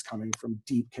Gazan is coming from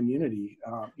deep community,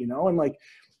 and like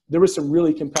there were some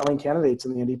really compelling candidates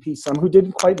in the NDP, some who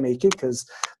didn't quite make it because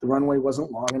the runway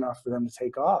wasn't long enough for them to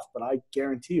take off. But I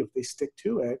guarantee you, if they stick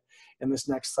to it in this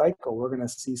next cycle, we're going to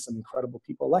see some incredible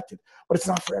people elected. But it's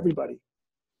not for everybody.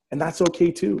 And that's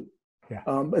okay too. Yeah.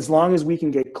 As long as we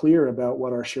can get clear about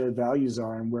what our shared values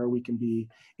are and where we can be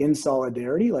in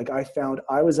solidarity. Like, I found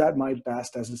I was at my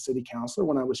best as a city councilor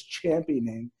when I was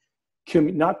championing,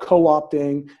 not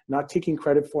co-opting, not taking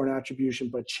credit for an attribution,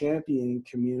 but championing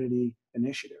community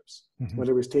initiatives,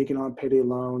 whether it was taking on payday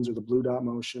loans or the Blue Dot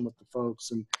motion with the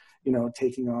folks, and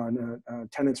taking on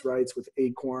tenants' rights with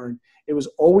Acorn. It was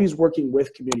always working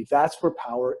with community. That's where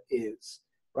power is,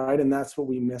 right? And that's what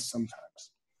we miss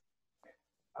sometimes.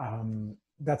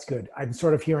 That's good. I'm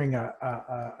sort of hearing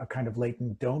a kind of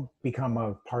latent, don't become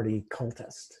a party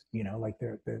cultist, like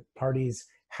the parties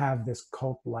have this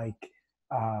cult-like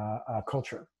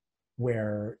culture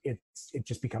where it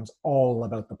just becomes all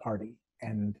about the party,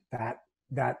 and that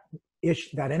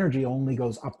energy only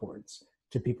goes upwards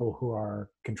to people who are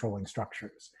controlling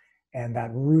structures, and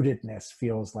that rootedness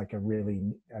feels like a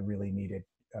really needed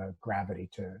gravity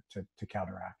to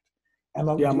counteract.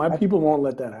 Emma, yeah, my people won't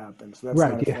let that happen, so that's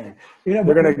right, not a yeah. thing. You know,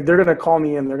 They're gonna call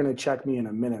me in, they're gonna check me in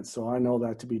a minute, so I know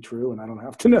that to be true, and I don't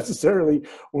have to necessarily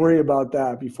worry about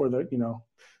that before they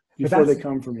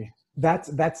come for me. That's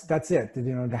it.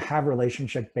 You know, to have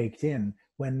relationship baked in.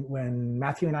 When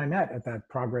Matthew and I met at that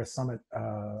Progress Summit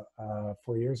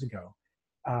 4 years ago,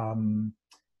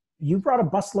 you brought a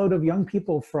busload of young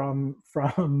people from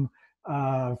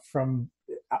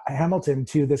Hamilton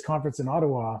to this conference in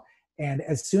Ottawa. And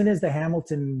as soon as the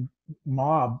Hamilton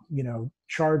mob, you know,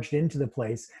 charged into the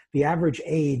place, the average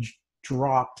age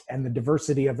dropped and the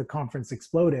diversity of the conference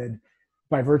exploded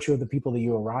by virtue of the people that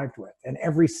you arrived with. And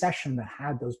every session that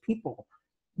had those people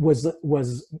was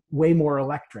way more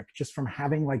electric, just from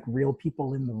having like real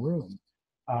people in the room.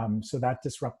 So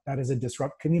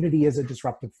community is a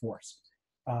disruptive force.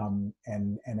 And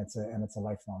it's a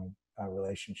lifelong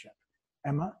relationship.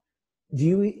 Emma, do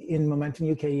you in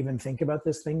Momentum UK even think about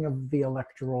this thing of the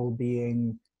electoral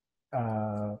being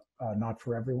not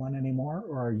for everyone anymore,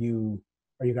 or are you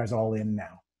guys all in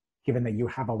now, given that you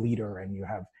have a leader and you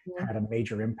have had a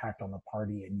major impact on the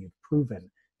party and you've proven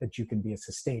that you can be a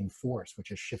sustained force which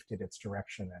has shifted its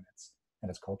direction and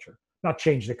its culture, not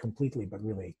changed it completely, but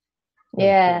really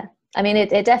yeah, I mean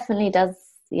it definitely does.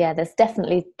 Yeah, there's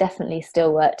definitely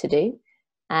still work to do,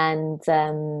 and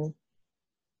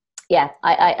yeah,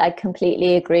 I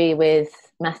completely agree with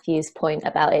Matthew's point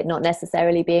about it not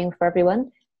necessarily being for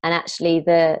everyone, and actually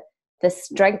the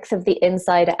strength of the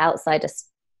insider-outsider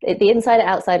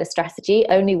strategy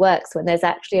only works when there's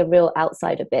actually a real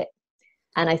outsider bit.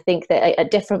 And I think that at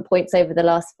different points over the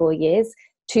last 4 years,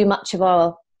 too much of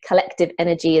our collective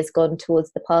energy has gone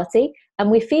towards the party, and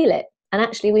we feel it, and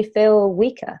actually we feel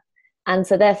weaker, and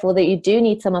so therefore that you do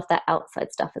need some of that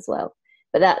outside stuff as well.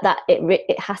 But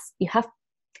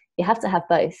you have to have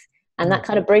both. And that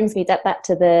kind of brings me back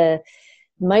to the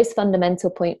most fundamental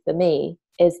point for me,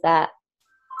 is that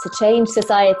to change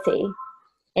society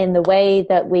in the way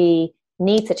that we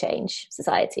need to change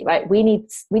society, right? We need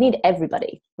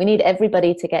everybody. We need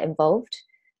everybody to get involved.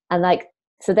 And like,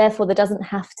 so therefore there doesn't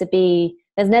have to be,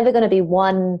 there's never going to be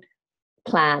one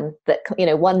plan that, you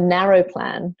know, one narrow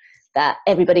plan that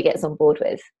everybody gets on board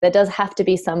with. There does have to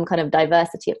be some kind of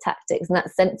diversity of tactics and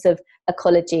that sense of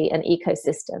ecology and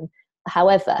ecosystem.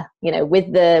 However, you know,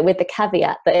 with the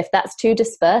caveat that if that's too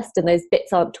dispersed and those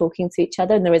bits aren't talking to each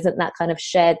other and there isn't that kind of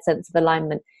shared sense of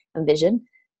alignment and vision,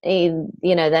 you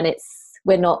know, then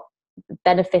we're not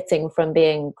benefiting from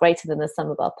being greater than the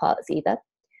sum of our parts either.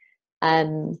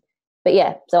 But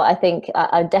yeah, so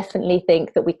I definitely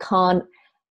think that we can't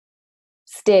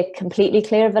steer completely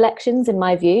clear of elections, in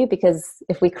my view, because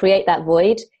if we create that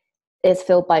void, it's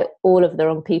filled by all of the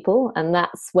wrong people, and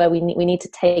that's where we need to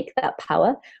take that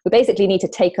power. We basically need to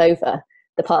take over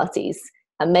the parties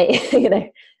and make, you know,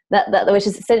 that which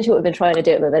is essentially what we've been trying to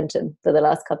do at Momentum for the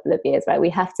last couple of years, right? We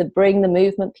have to bring the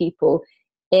movement people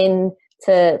in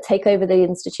to take over the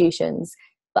institutions,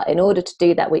 but in order to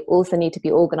do that, we also need to be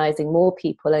organizing more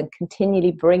people and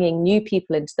continually bringing new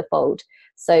people into the fold,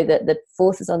 so that the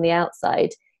forces on the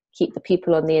outside keep the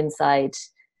people on the inside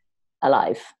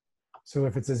alive. So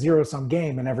if it's a zero-sum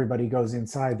game and everybody goes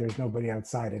inside, there's nobody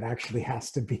outside. It actually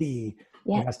has to be,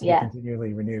 it has to be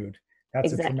continually renewed.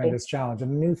 That's exactly a tremendous challenge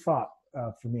and a new thought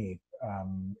for me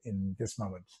in this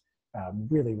moment.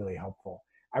 Really, really helpful.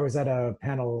 I was at a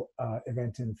panel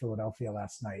event in Philadelphia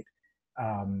last night,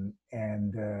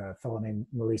 and a fellow named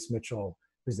Maurice Mitchell,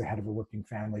 who's the head of the Working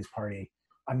Families Party,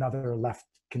 another left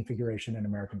configuration in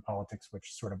American politics,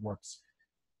 which sort of works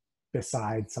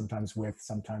beside, sometimes with,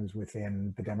 sometimes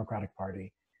within the Democratic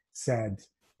Party, said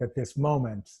that this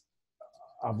moment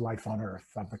of life on Earth,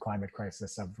 of the climate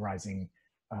crisis, of rising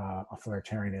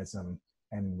authoritarianism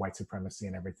and white supremacy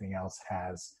and everything else,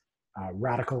 has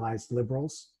radicalized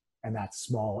liberals, and that's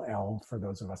small L for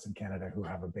those of us in Canada who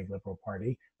have a big liberal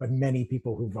party, but many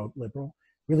people who vote liberal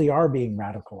really are being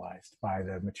radicalized by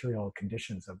the material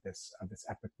conditions of this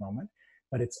epic moment,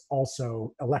 but it's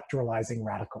also electoralizing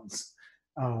radicals.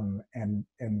 And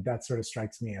that sort of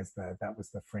strikes me as that was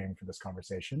the frame for this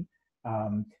conversation.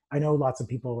 I know lots of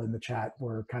people in the chat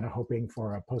were kind of hoping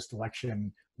for a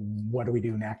post-election, what do we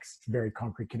do next, very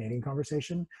concrete Canadian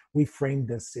conversation. We framed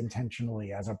this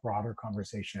intentionally as a broader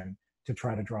conversation to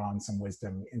try to draw on some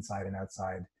wisdom inside and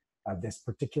outside of this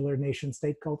particular nation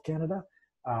state called Canada.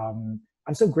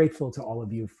 I'm so grateful to all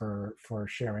of you for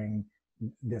sharing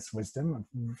this wisdom.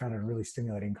 I've found it a really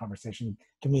stimulating conversation.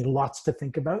 Give me lots to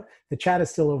think about. The chat is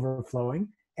still overflowing.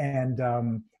 And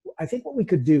I think what we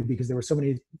could do, because there were so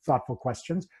many thoughtful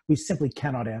questions, we simply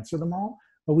cannot answer them all,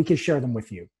 but we could share them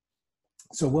with you.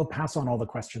 So we'll pass on all the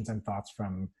questions and thoughts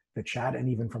from the chat and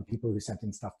even from people who sent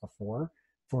in stuff before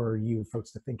for you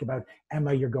folks to think about.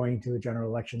 Emma, you're going to a general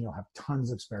election. You'll have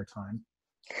tons of spare time.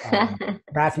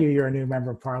 Matthew, you're a new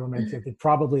member of parliament.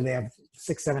 Probably they have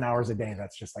 6-7 hours a day.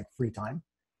 That's just like free time.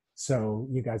 So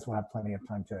you guys will have plenty of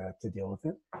time to deal with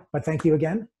it. But thank you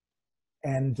again.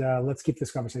 And let's keep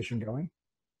this conversation going.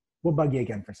 We'll bug you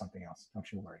again for something else. Don't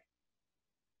you worry.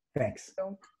 Thanks.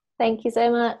 Thank you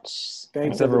so much.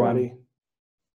 Thanks everyone. everybody.